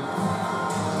you, Kevin.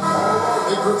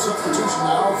 Big group substitution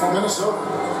now for Minnesota.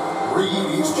 Reed,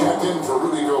 he's checked in for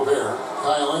Rudy Gobert.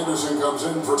 Kyle Anderson comes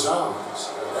in for Towns.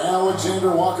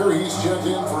 Alexander Walker, he's checked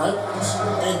in for Edwards.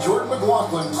 And Jordan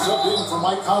McLaughlin subbed in for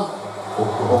Mike Conley.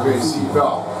 Okay, see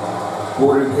foul.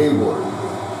 Gordon Hayward.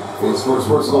 His first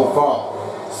personal foul.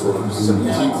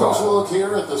 And a closer look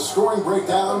here at the scoring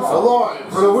breakdown. A line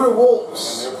for the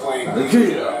Wolves. And they're playing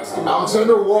Nikita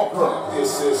Alexander Walker.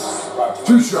 This is by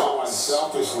 2 shots.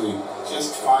 Unselfishly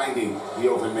just finding the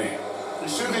open man. The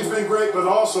shooting's been great, but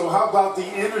also, how about the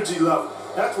energy level?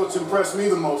 That's what's impressed me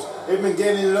the most. They've been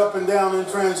getting it up and down in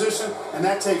transition, and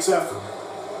that takes effort.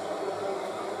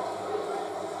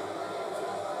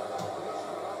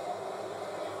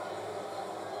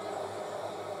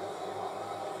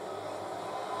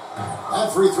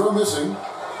 That free throw missing.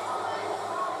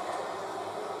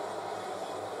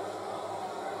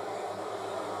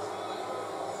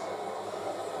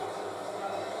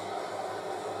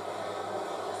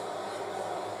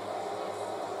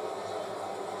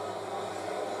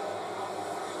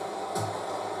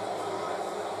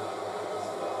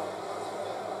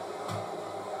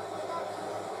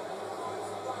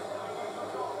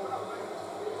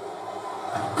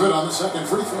 Good on the second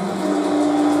free throw.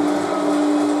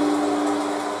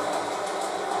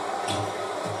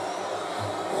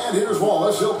 And here's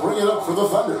Wallace. He'll bring it up for the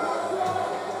Thunder.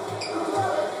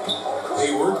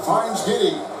 Hayward finds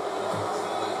Giddey.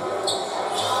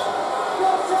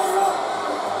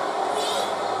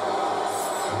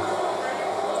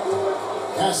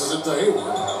 Passes it to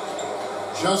Hayward.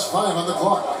 Just 5 on the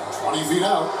clock. 20 feet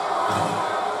out.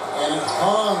 And it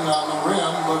hung on the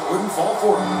rim, but wouldn't fall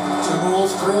for it.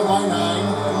 Timberwolves trail by 9.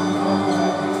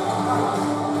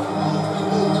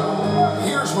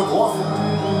 Here's McLaughlin.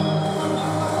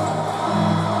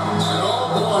 And oh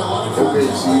boy, a lot of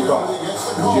OKC foul.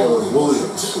 Jalen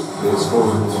Williams is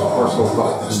scoring personal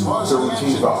foul.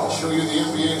 13 fouls. Show you the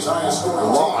NBA's highest scoring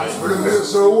Live for the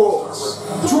Minnesota Wolves.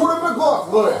 Jordan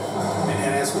McLaughlin.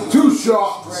 And as we 2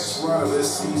 shots. stretch run of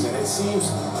this season, it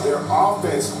seems their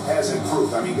offense has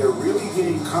improved. I mean, they're really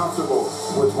getting comfortable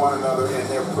with one another, and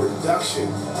their production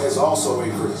has also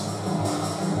increased.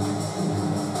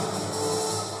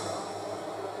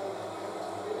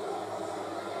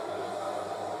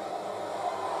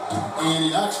 And he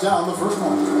knocks down the first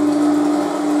one.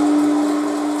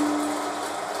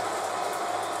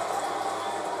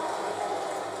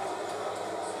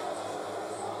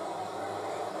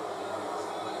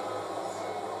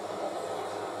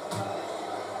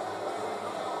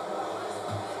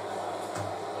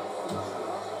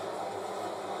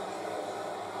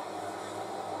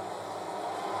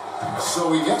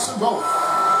 So he gets them both.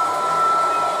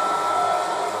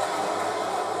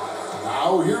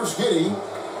 Now here's Giddey.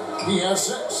 He has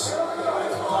 6.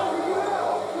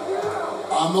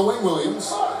 On the wing, Williams.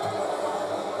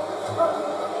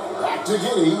 Back to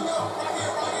Giddey.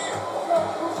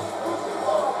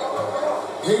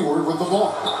 Hayward with the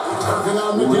ball. Working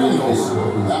on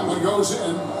McDaniels. That one goes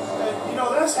in. You know,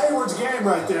 that's Hayward's game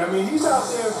right there. I mean, he's out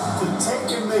there to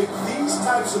take and make these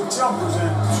types of jumpers.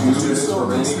 And 2 minutes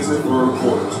remaining in the third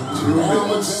quarter. 2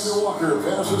 minutes. Alexander Walker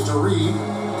passes to Reed.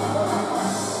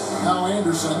 Now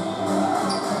Anderson.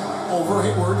 Over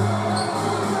Hayward.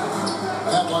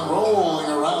 That one rolling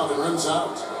around and rims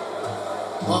out.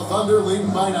 The Thunder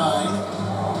lead by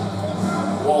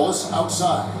 9. Wallace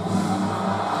outside.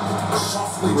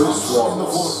 Softly drops in the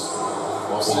floor.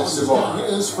 Wallace has got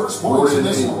his first points in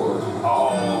this one.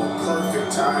 Oh,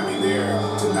 perfect timing there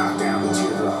to knock down the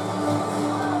teardrop.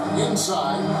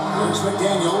 Inside, there's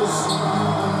McDaniels.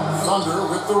 Thunder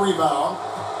with the rebound.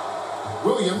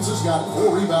 Williams has got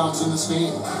 4 rebounds in this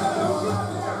game.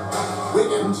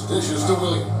 Wiggins dishes to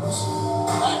Williams.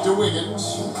 Back to Wiggins.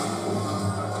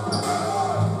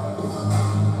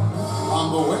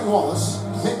 On the wing, Wallace.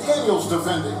 McDaniels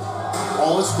defending.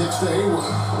 Wallace gets to Hayward.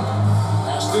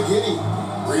 Pass to Giddey.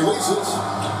 Releases.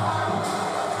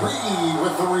 Reed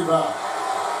with the rebound.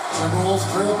 Timberwolves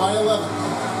trail by 11.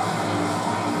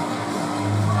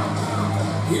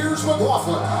 Here's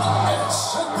McLaughlin. And it's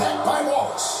sent back by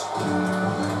Wallace.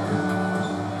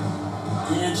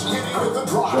 And Giddey with the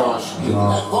drive.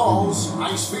 That falls.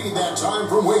 Nice feed that time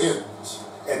from Wiggins.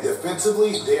 And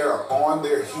defensively, they are on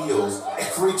their heels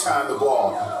every time the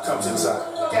ball comes inside.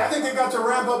 yeah, I think they've got to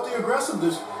ramp up the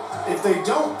aggressiveness. If they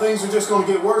don't, things are just going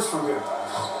to get worse from here.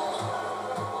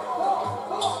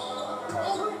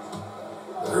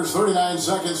 There's 39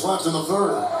 seconds left in the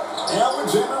third.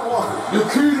 Alexander Walker.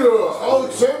 Nikita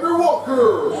Alexander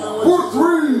Walker for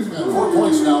 3. Got 4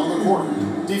 points now in the quarter.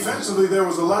 Defensively, there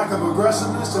was a lack of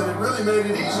aggressiveness, and it really made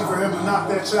it easy for him to knock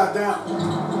that shot down.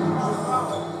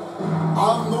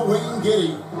 On the wing,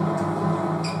 Giddey.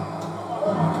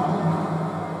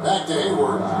 Back to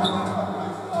Hayward.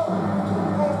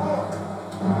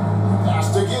 Pass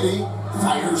to Giddey.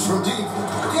 Fires from deep.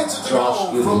 Gets it to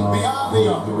go from beyond the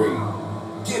arc.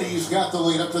 Giddey's got the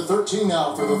lead up to 13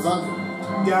 now for the Thunder.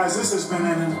 Guys, this has been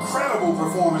an incredible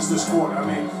performance this quarter. I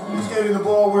mean, he's getting the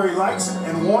ball where he likes it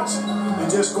and wants it and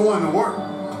just going to work.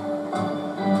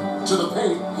 To the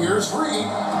paint. Here's Reed.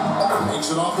 Makes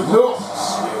it off the No.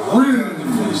 Reed.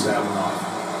 Finish that one off.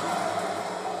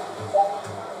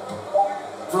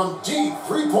 From deep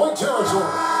 3-point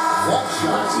territory. That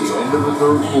shot At the end of the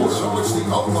third quarter, so it's the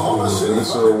Oklahoma City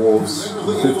Minnesota Wolves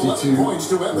Thunder. 52, points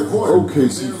to end the quarter.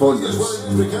 OKC Thunders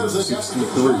Because they got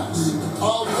 63. a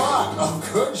lot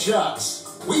of good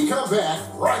shots. We come back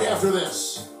right after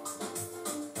this.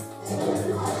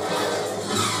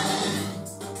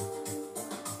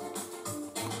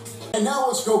 And now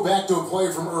let's go back to a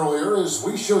play from earlier as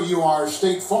we show you our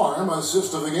State Farm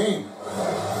assist of the game.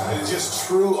 And it's just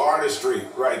true artistry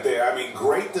right there. I mean,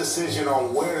 great decision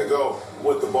on where to go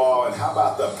with the ball, and how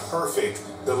about the perfect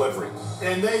delivery?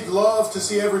 And they'd love to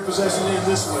see every possession end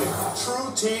this way.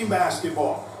 True team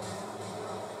basketball.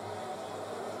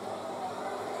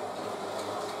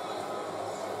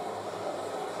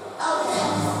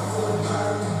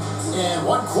 And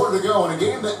 1 quarter to go in a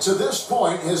game that to this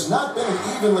point has not been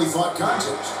an evenly fought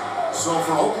contest. So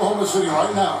for Oklahoma City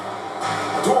right now,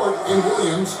 Dort and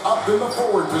Williams up in the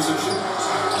forward positions.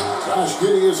 Josh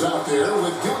Giddey is out there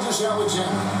with Gilgeous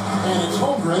Alexander. And it's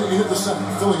Holmgren in at the center,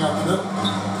 filling out the middle.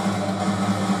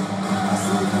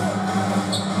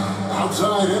 Out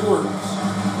Outside Edwards.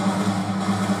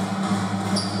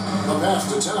 The pass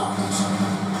to Towns.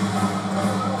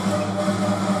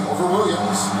 Over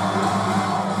Williams.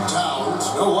 Towns,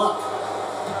 no luck.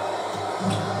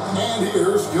 And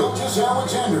here's Gilgeous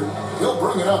Alexander. He'll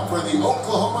bring it up for the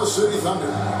Oklahoma City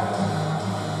Thunder.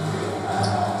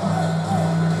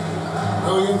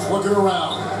 Williams looking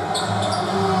around.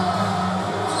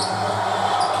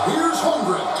 Here's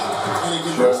Holmgren. And he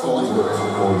converts the lead.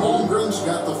 Holmgren's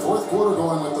got the fourth quarter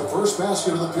going with the first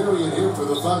basket of the period here for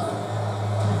the Thunder.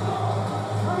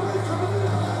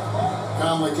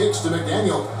 Conley kicks to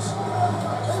McDaniels.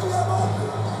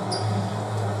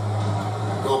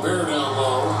 Gobert down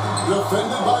low.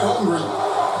 Defended by Holmgren.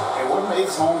 And what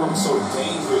makes Holmgren so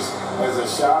dangerous as a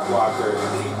shot blocker,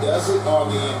 he does it on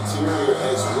the interior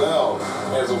as well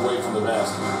as away from the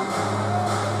basket.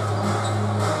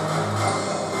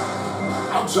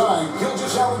 Outside,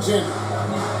 Gilgeous Alexander.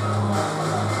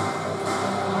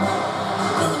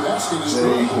 And the basket is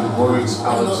good.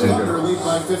 And the Thunder lead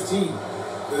by 15.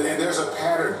 And there's a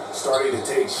pattern starting to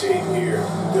take shape here.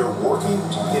 They're working,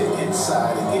 getting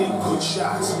inside, and getting good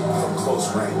shots from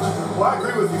close range. Well, I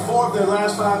agree with you. 4 of their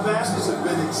last 5 baskets have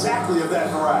been exactly of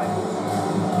that variety.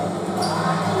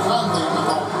 Conley with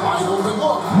a wide open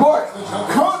look. Mike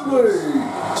Conley,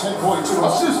 10 points for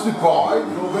assisted by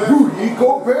Rudy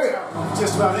Gobert.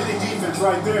 Just about any defense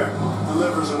right there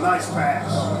delivers a nice pass.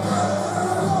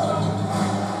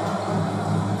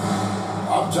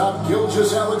 Up top,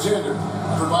 Gilgeous Alexander.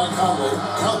 Covered by Conley.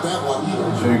 Count that one.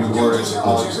 Gilgeous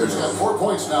Alexander's got 4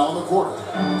 points now in the quarter.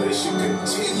 They should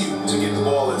continue to get the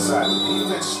ball inside. The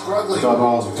defense struggling.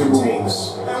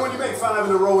 Timberwolves. And when you make 5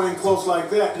 in a row in close like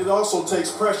that, it also takes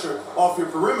pressure off your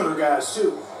perimeter guys,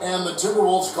 too. And the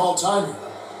Timberwolves call time here.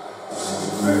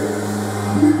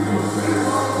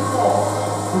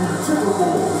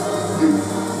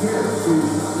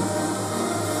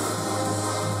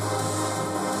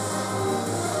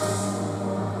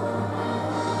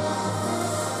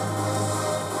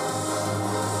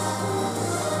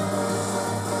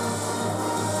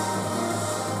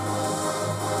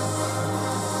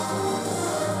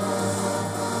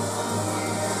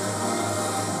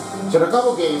 So there are a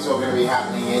couple games that are going to be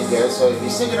happening in here. So if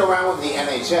you're sticking around with the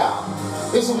NHL,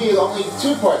 this will be only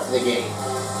 2 parts of the game.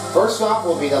 First off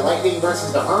will be the Lightning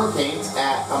versus the Hurricanes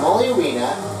at Amalie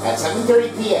Arena at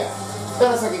 7:30 p.m.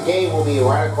 Then the second game will be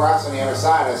right across on the other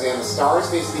side as the Stars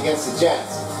facing against the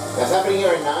Jets. That's happening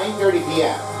here at 9:30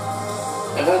 p.m.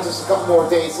 And then just a couple more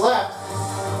days left.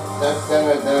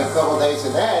 Then a couple days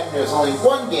and then there's only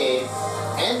one game,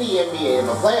 and the NBA and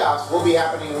the playoffs will be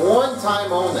happening one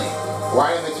time only,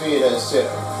 right in between those two.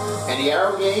 And the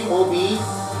Arrow game will be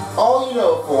all you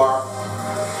know for.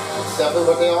 It's definitely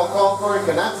what they all call for.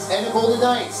 Canucks and the Golden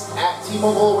Knights at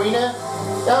T-Mobile Arena.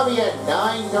 That'll be at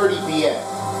 9:30 p.m.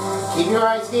 Keep your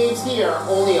eyes games here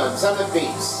only on 7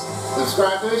 Beats.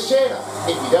 Subscribe to this channel.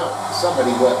 If you don't,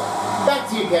 somebody will. Back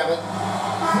to you, Kevin.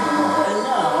 And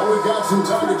now we've got some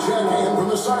time to check in from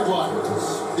the sidelines.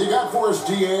 You got for us,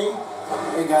 DA?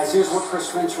 Hey guys, here's what Chris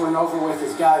Finch went over with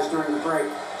his guys during the break.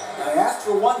 And I asked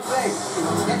for one thing,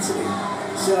 intensity.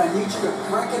 He said, I need you to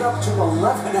crank it up to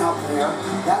 11 out there.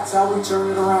 That's how we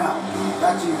turn it around.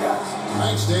 Back to you guys.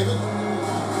 Thanks, David.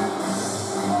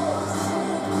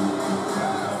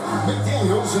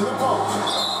 McDaniels in the post.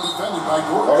 Defended by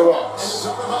Gordon. Out of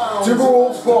bounds.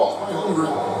 Timberwolves ball. By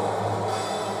Holmgren.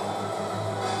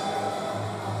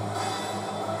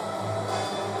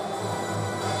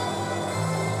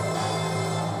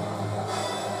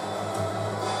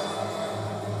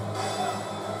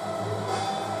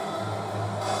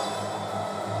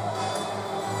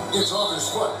 Gets off his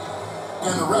foot.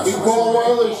 And the rest Equal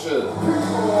violation.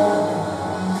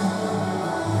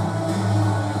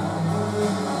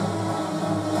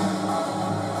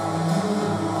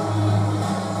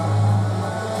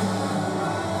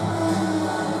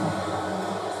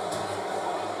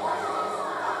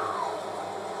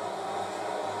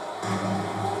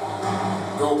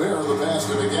 Gobert, the pass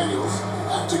to McDaniels.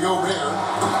 Back to Gobert.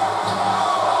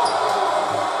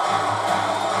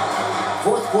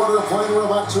 Fourth quarter, playing for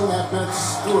about 2.5 minutes.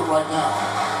 Do it right now.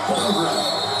 Holmgren.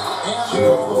 And they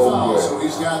call the foul, so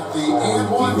he's got the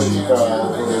and one chance here to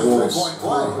make a 3-point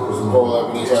play.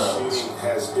 Shooting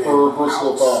has been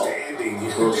outstanding.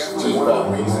 Definitely one of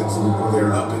the reasons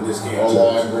they're up in this game. All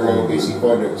line for OKC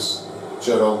Thunders.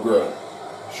 Chet Holmgren.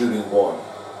 Shooting 1.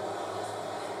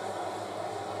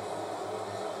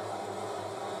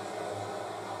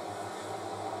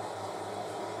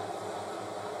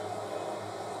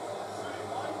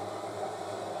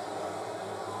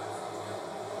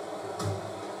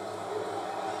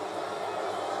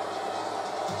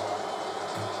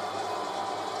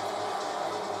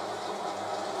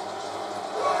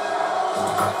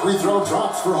 Free throw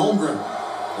drops for Holmgren.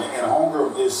 And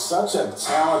Holmgren is such a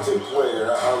talented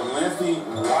player, a lengthy,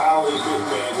 wily big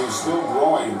man who's still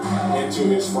growing into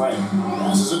his frame.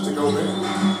 Passes it to Gobert.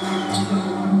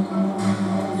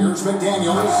 Here's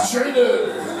McDaniels.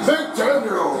 Jaden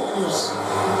McDaniels,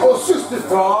 assisted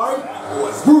by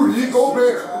Rudy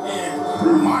Gobert. And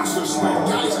monster slam.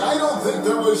 Guys, I don't think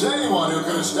there was anyone who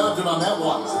could have stopped him on that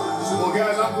one. Well,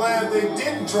 guys, I'm glad they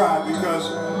didn't try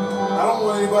because I don't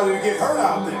want anybody to get hurt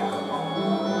out there.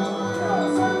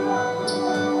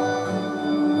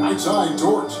 Outside,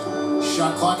 Dort.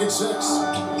 Shot clock at 6.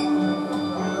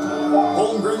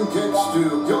 Holmgren kicks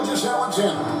to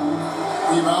Gilgeous-Alexander.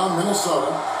 Rebound,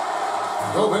 Minnesota.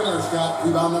 Gobert's got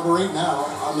rebound number 8 now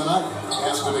on the night.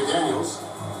 Pass to McDaniels.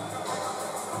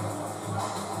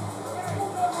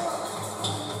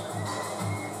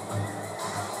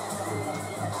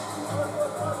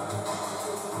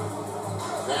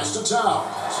 Pass to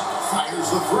Towns. Fires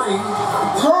the 3.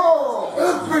 Carl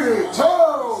Anthony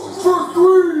Towns for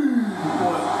 3.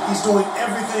 He's doing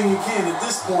everything he can at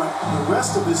this point. The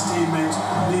rest of his teammates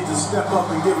need to step up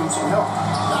and give him some help.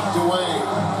 Knocked away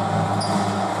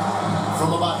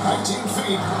from about 19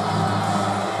 feet.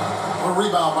 A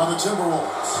rebound by the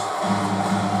Timberwolves.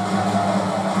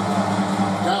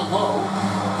 Down low.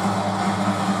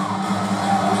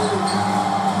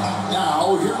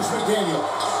 Now here's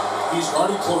McDaniels. He's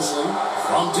guarded closely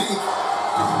from deep.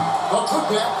 A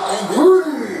putback and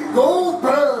Rudy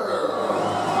Gobert.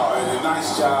 And a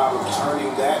nice job of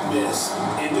turning that miss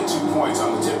into 2 points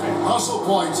on the tip in. Hustle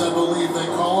points, I believe they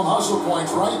call them. Hustle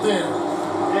points right there.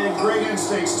 And great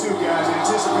instincts too, guys,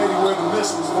 anticipating where the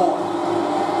miss was going.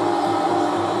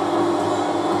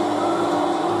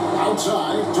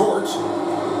 Outside, Dort.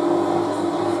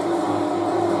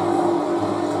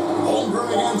 Holmgren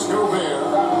against Gobert.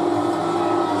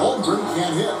 Holmgren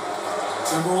can't hit.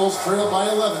 Timberwolves trail by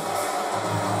 11.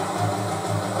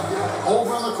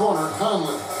 Over in the corner,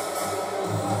 Conley.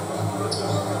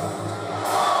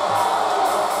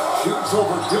 Shoots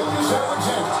over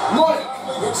Gilgeous-Alexander. Mike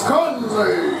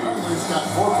Conley. Conley's got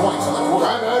 4 points in the quarter.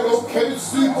 And at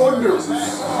OKC Wonders. With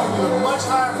a much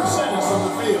higher percentage from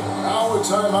the field. Now a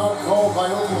timeout called by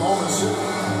Oklahoma City.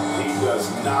 He does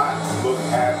not look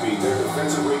happy. Their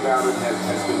defensive rebounding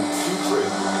has been putrid,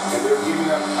 and they're giving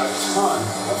up a ton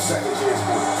of second chance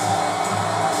points.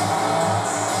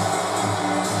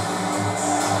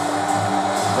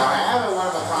 Now, I haven't one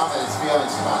of the confidence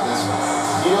feelings about this one.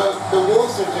 You know, the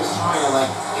Wolves are just trying to,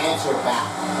 like, answer back.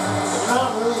 They're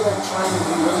not really, like, trying to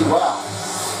do really well.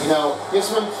 You know, this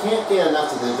one can't get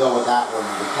enough to go with that one,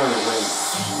 the point of range.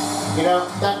 You know,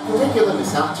 that curriculum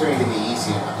is not turning to be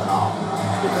easy enough at all.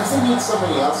 It doesn't need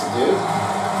somebody else to do.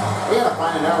 We gotta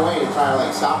find another way to try to,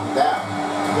 like, stop that.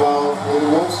 Well, will the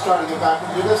Wolves try to get back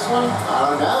into this one?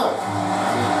 I don't know.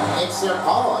 I mean, it's their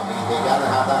call. I mean, they gotta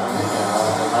have that one in there.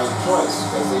 The right choice,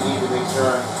 because they need to make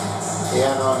sure they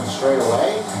have it on straight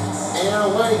away. And you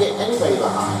don't want to get anybody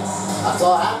behind. That's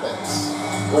all happens.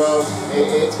 Well,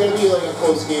 it's going to be like a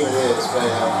close game it is, but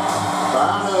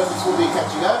I don't know if this will be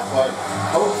catching up, but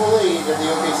hopefully the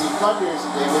OKC Thunder, if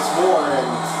they miss more and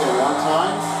at one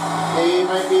time, they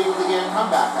might be able to get a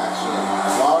comeback actually.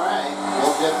 All right,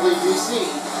 we'll definitely do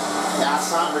see. Now it's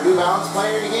time for New Balance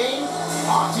Player of the Game.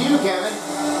 On to you, Kevin.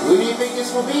 Who do you think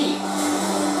this will be?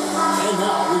 And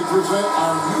now we present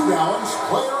our New Balance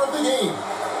Player of the Game,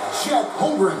 Chet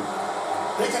Holmgren.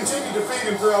 They continued to feed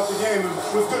him throughout the game, and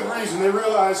with good reason. They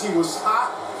realized he was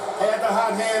hot, had the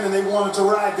hot hand, and they wanted to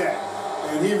ride that.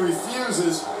 And he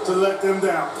refuses to let them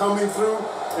down, coming through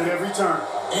at every turn.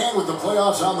 And with the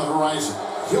playoffs on the horizon,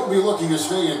 he'll be looking to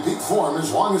stay in peak form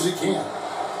as long as he can.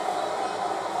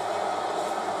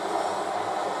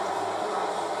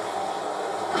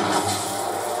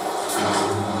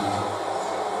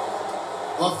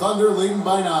 The Thunder leading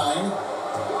by 9.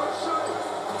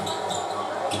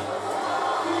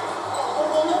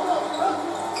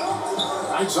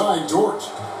 Outside, Dort.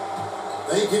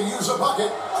 They can use a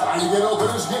bucket. Trying to get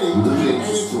open is Giddy. And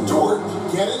it's Dort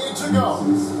getting it to go.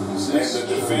 And the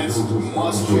defense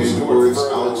must push Dort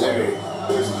further away.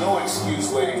 There's no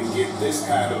excuse letting him get this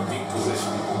kind of deep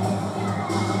position.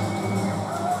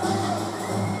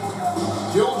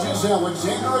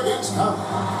 Gilgeous-Alexander against Conley.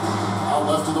 Out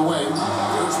left of the wing.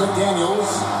 Here's McDaniels.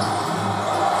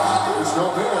 Here's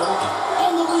Gobert.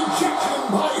 And the rejection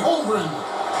by Holmgren.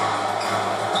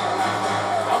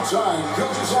 Outside,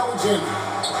 Gilgeous-Alexander.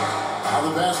 Now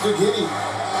the pass to Giddy.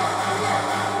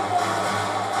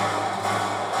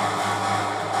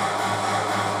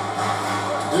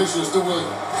 Dishes to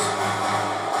Williams.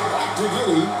 Back to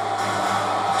Giddy.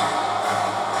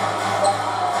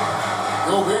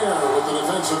 Gobert with the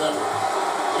defensive effort.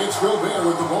 It's Gobert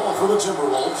with the ball for the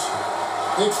Timberwolves.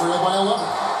 They trail by 11.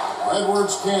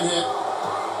 Edwards can't hit.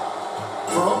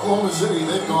 For Oklahoma City,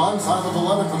 they've gone 5 of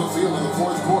 11 from the field in the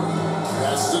fourth quarter.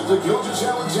 Passes it to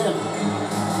Gilgeous-Alexander.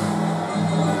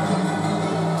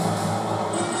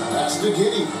 Pass to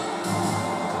Giddey.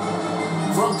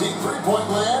 From deep three-point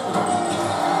land.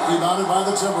 Rebounded by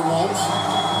the Timberwolves.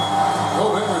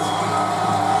 Gobert.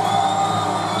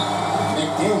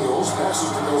 McDaniels passes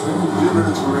to Gobert. 2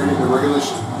 minutes remaining in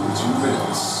regulation. 2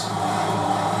 minutes.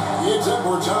 It's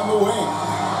Edwards on the wing.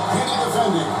 Giddey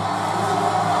defending.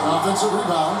 Offensive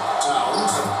rebound.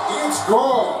 Towns. It's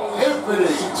goal.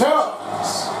 Infinity Towns.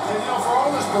 And you know, for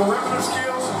all his perimeter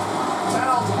skills,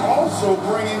 Towns also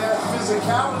bringing that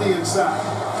physicality inside.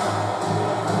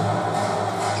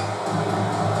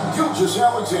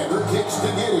 Gilgeous-Alexander kicks to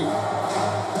Giddey.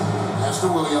 Pass to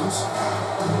Williams.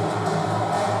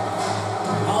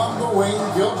 On the wing,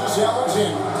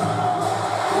 Gilgeous-Alexander.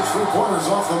 His 3 pointers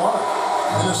off the mark.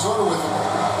 Minnesota with them.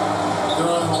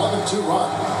 They're on an 11-2 run.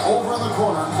 Over in the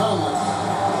corner, Conley.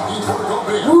 He's for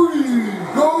Gobert. Rudy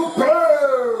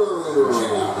Gobert!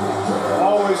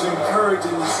 Always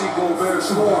encouraging to see Gobert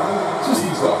scoring.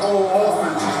 The whole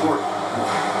offense is working.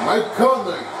 Mike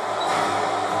Conley.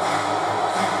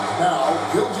 Now,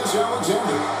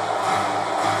 Gilgeous-Alexander.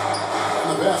 And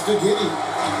the pass to Giddey.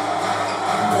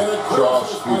 And it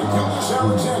crosses by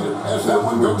Gilgeous-Alexander as that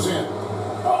one goes in.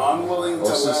 Unwilling to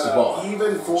let up,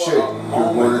 even for a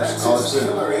moment. That's his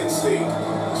killer instinct,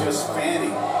 just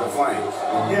fanning the flames.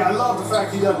 Yeah, I love the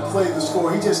fact he doesn't play the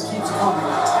score. He just keeps coming,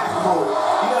 attack mode.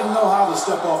 He doesn't know how to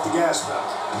step off the gas pedal.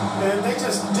 And they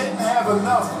just didn't have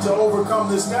enough to overcome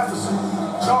this deficit.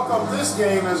 Chalk up this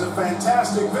game as a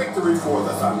fantastic victory for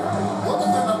the Thunder. Look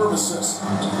at their number of assists.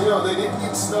 You know, they didn't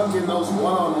get stuck in those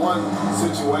one-on-one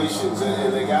situations,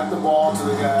 and they got the ball to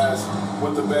the guys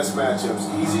with the best matchups.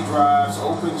 Easy drives,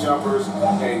 open jumpers,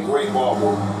 and great ball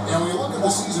movement. And when you look at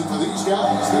the season for these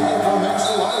guys, they get from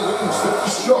extra line winnings.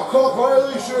 Shot clock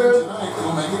violation. Tonight,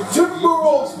 it'll make it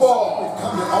Timberwolves ball.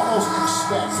 come to almost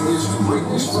expect is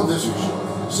greatness from this show.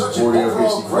 Such an 40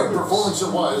 overall OKC great Thunder. performance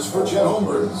it was for Chet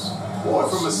Holmgren. Boy,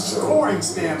 from a scoring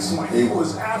standpoint, he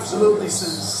was absolutely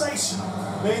sensational.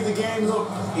 Made the game look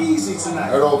easy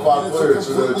tonight. At all 5 players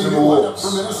for the Timberwolves.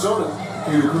 For Minnesota.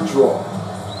 Peter Kucherov.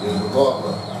 David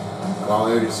McLaughlin. Kyle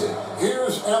Anderson.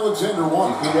 Here's Alexander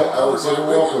Walker. Peter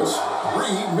Alexander Walker.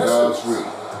 Reed That's misses. Reed.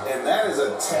 And that is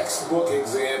a textbook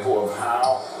example of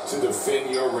how to defend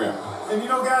your rim. And you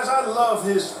know, guys, I love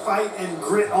his fight and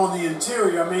grit on the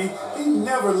interior. I mean, he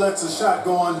never lets a shot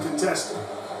go uncontested.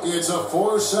 It's a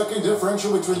 4-second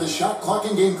differential between the shot clock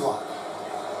and game clock.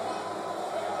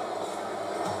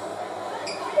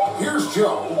 Here's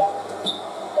Joe.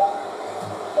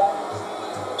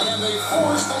 And they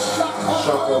force the shot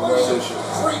clock violation.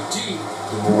 Great team.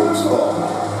 Timberwolves ball.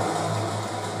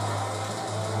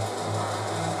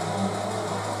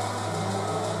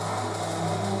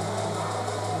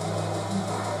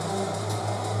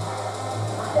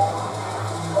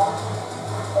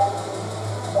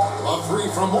 A 3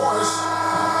 from Morris.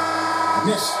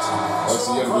 Missed. That's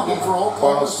the end of the Problem game. for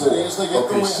Oklahoma City as they get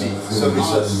the win. OKC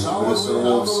 77, Minnesota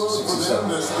Wolves For them, 67.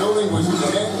 this building was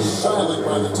dead silent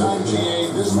by the time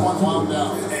GA this one wound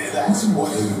down. And that's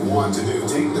what you want to do.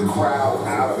 Take the crowd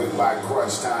out of it by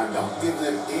crunch time. Don't give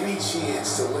them any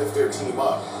chance to lift their team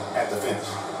up at the finish.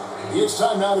 It's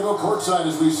time now to go courtside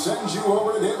as we send you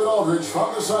over to David Aldridge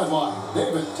from the sideline.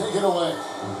 David, take it away.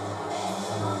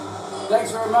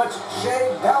 Thanks very much,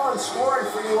 Shay. Balanced scoring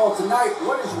for you all tonight.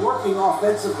 What is working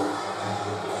offensively?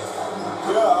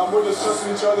 Yeah, we're just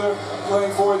trusting each other,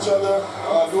 playing for each other,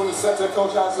 doing the sets that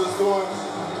Coach has us doing,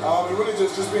 and really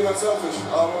just being unselfish.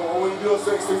 When you do those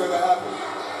things like that happen.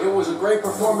 It was a great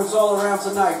performance all around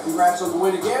tonight. Congrats on the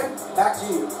win again. Back to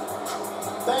you.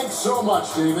 Thanks so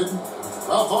much, David.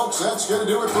 Well, folks, that's going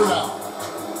to do it for now.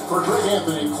 For Greg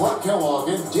Anthony, Clark Kellogg,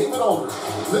 and David Aldridge,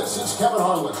 this is Kevin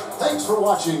Harlan. Thanks for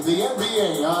watching the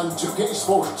NBA on 2K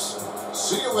Sports.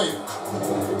 See you later.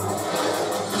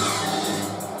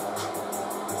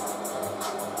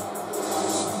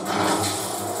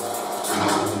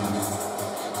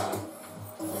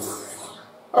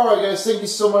 Alright guys, thank you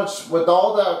so much. With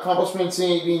all the accomplishments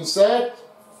being said,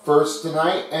 first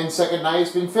tonight and second night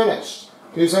has been finished.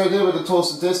 Here's how we did with the total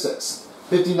statistics.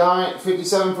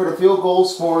 57 for the field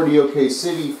goals for the OK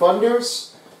City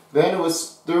Thunders. Then it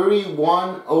was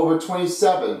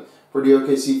 31/27 for the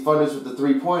OKC Thunders with the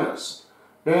 3-pointers.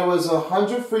 Then it was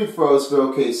 100 free throws for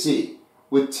OKC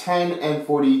with 10 and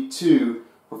 42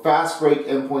 for fast break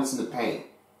and points in the paint.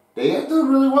 They are doing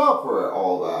really well for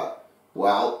all that.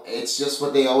 Well, it's just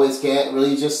what they always get.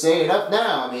 Really just say it up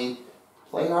now. I mean,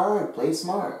 play hard, play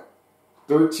smart.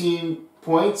 13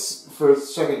 points for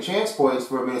second chance points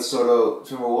for Minnesota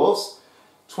Timberwolves.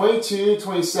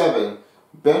 22-27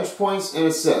 bench points and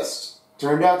assists.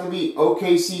 Turned out to be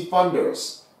OKC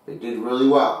Thunders. They did really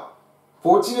well.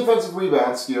 14 defensive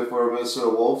rebounds here for Minnesota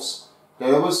Wolves.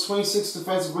 Then it was 26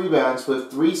 defensive rebounds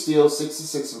with 3 steals,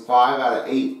 66 and 5 out of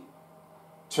 8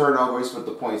 turnovers with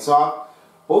the points off.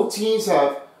 Both teams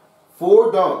have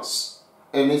 4 dunks,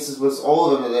 and this was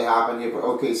all of them that happened here for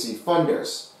OKC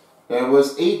Thunders. And it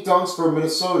was 8 dunks for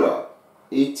Minnesota.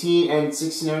 18 and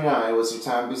 16.09 was their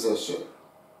time possession.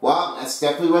 Well, that's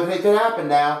definitely what could happen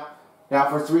now. Now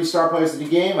for 3 star players of the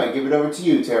game, I give it over to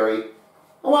you, Terry.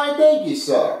 Why, thank you,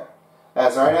 sir.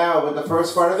 That's right now, with the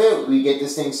first part of it, we get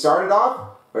this thing started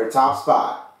off for a top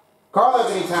spot.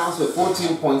 Karl-Anthony Towns with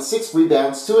 14.6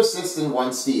 rebounds, 2 assists, and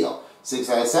 1 steal. 6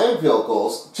 out of 7 field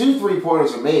goals, 2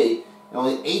 3-pointers are made, and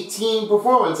only 18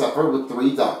 performance effort with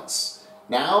 3 dunks.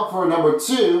 Now for number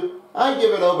 2, I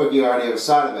give it over here on the other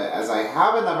side of it, as I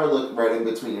have another look right in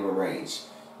between the range.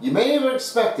 You may have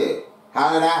expected,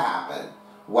 how did that happen?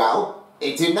 Well,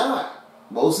 it did not.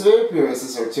 Most of their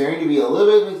appearances are turning to be a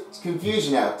little bit of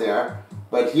confusion out there,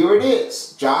 but here it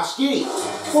is. Josh Giddey,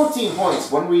 14 points,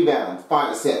 1 rebound,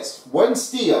 5 assists, 1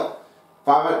 steal,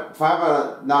 5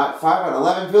 out of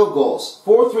 11 field goals,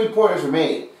 4 3-pointers were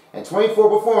made, and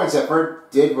 24 performance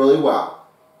effort. Did really well.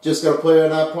 Just got to play on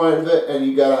that point of it, and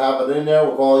you got to have it in there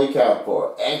with all you count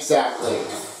for. Exactly.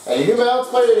 And your new balance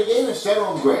player of the game is Chet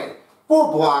Holmgren.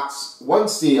 4 blocks, 1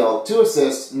 steal, 2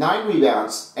 assists, 9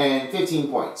 rebounds, and 15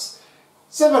 points.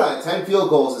 7 out of 10 field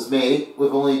goals is made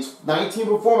with only 19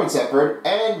 performance effort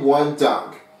and 1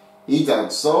 dunk. He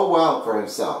done so well for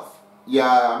himself.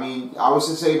 Yeah, I mean, I was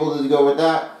just able to go with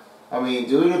that. I mean,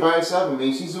 doing it by herself, I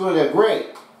mean, she's doing it great.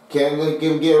 Can't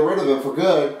get rid of it for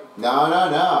good. No,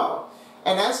 no, no.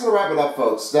 And that's going to wrap it up,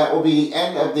 folks. That will be the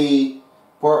end of the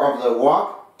part of the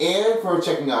walk. And for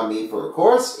checking on me for a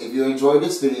course, if you enjoyed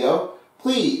this video,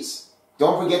 please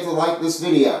don't forget to like this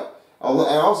video. And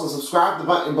also subscribe to the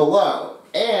button below.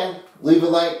 And leave a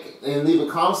like and leave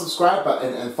a comment, subscribe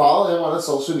button, and follow him on the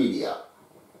social media.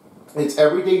 It's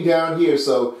everything down here,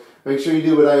 so make sure you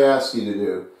do what I ask you to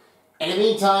do. In the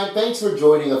meantime, thanks for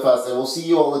joining us, and we'll see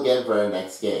you all again for our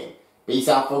next game. Peace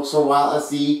out, folks, for a while. Let's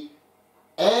see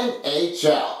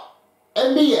NHL,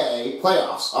 NBA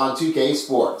playoffs on 2K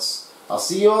Sports. I'll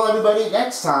see you all, everybody,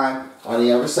 next time on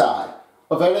the other side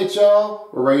of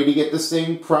NHL. We're ready to get this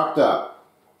thing propped up.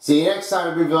 See you next time,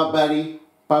 everybody.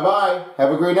 Bye-bye.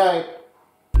 Have a great night.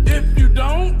 If you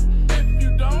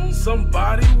don't,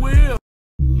 somebody will.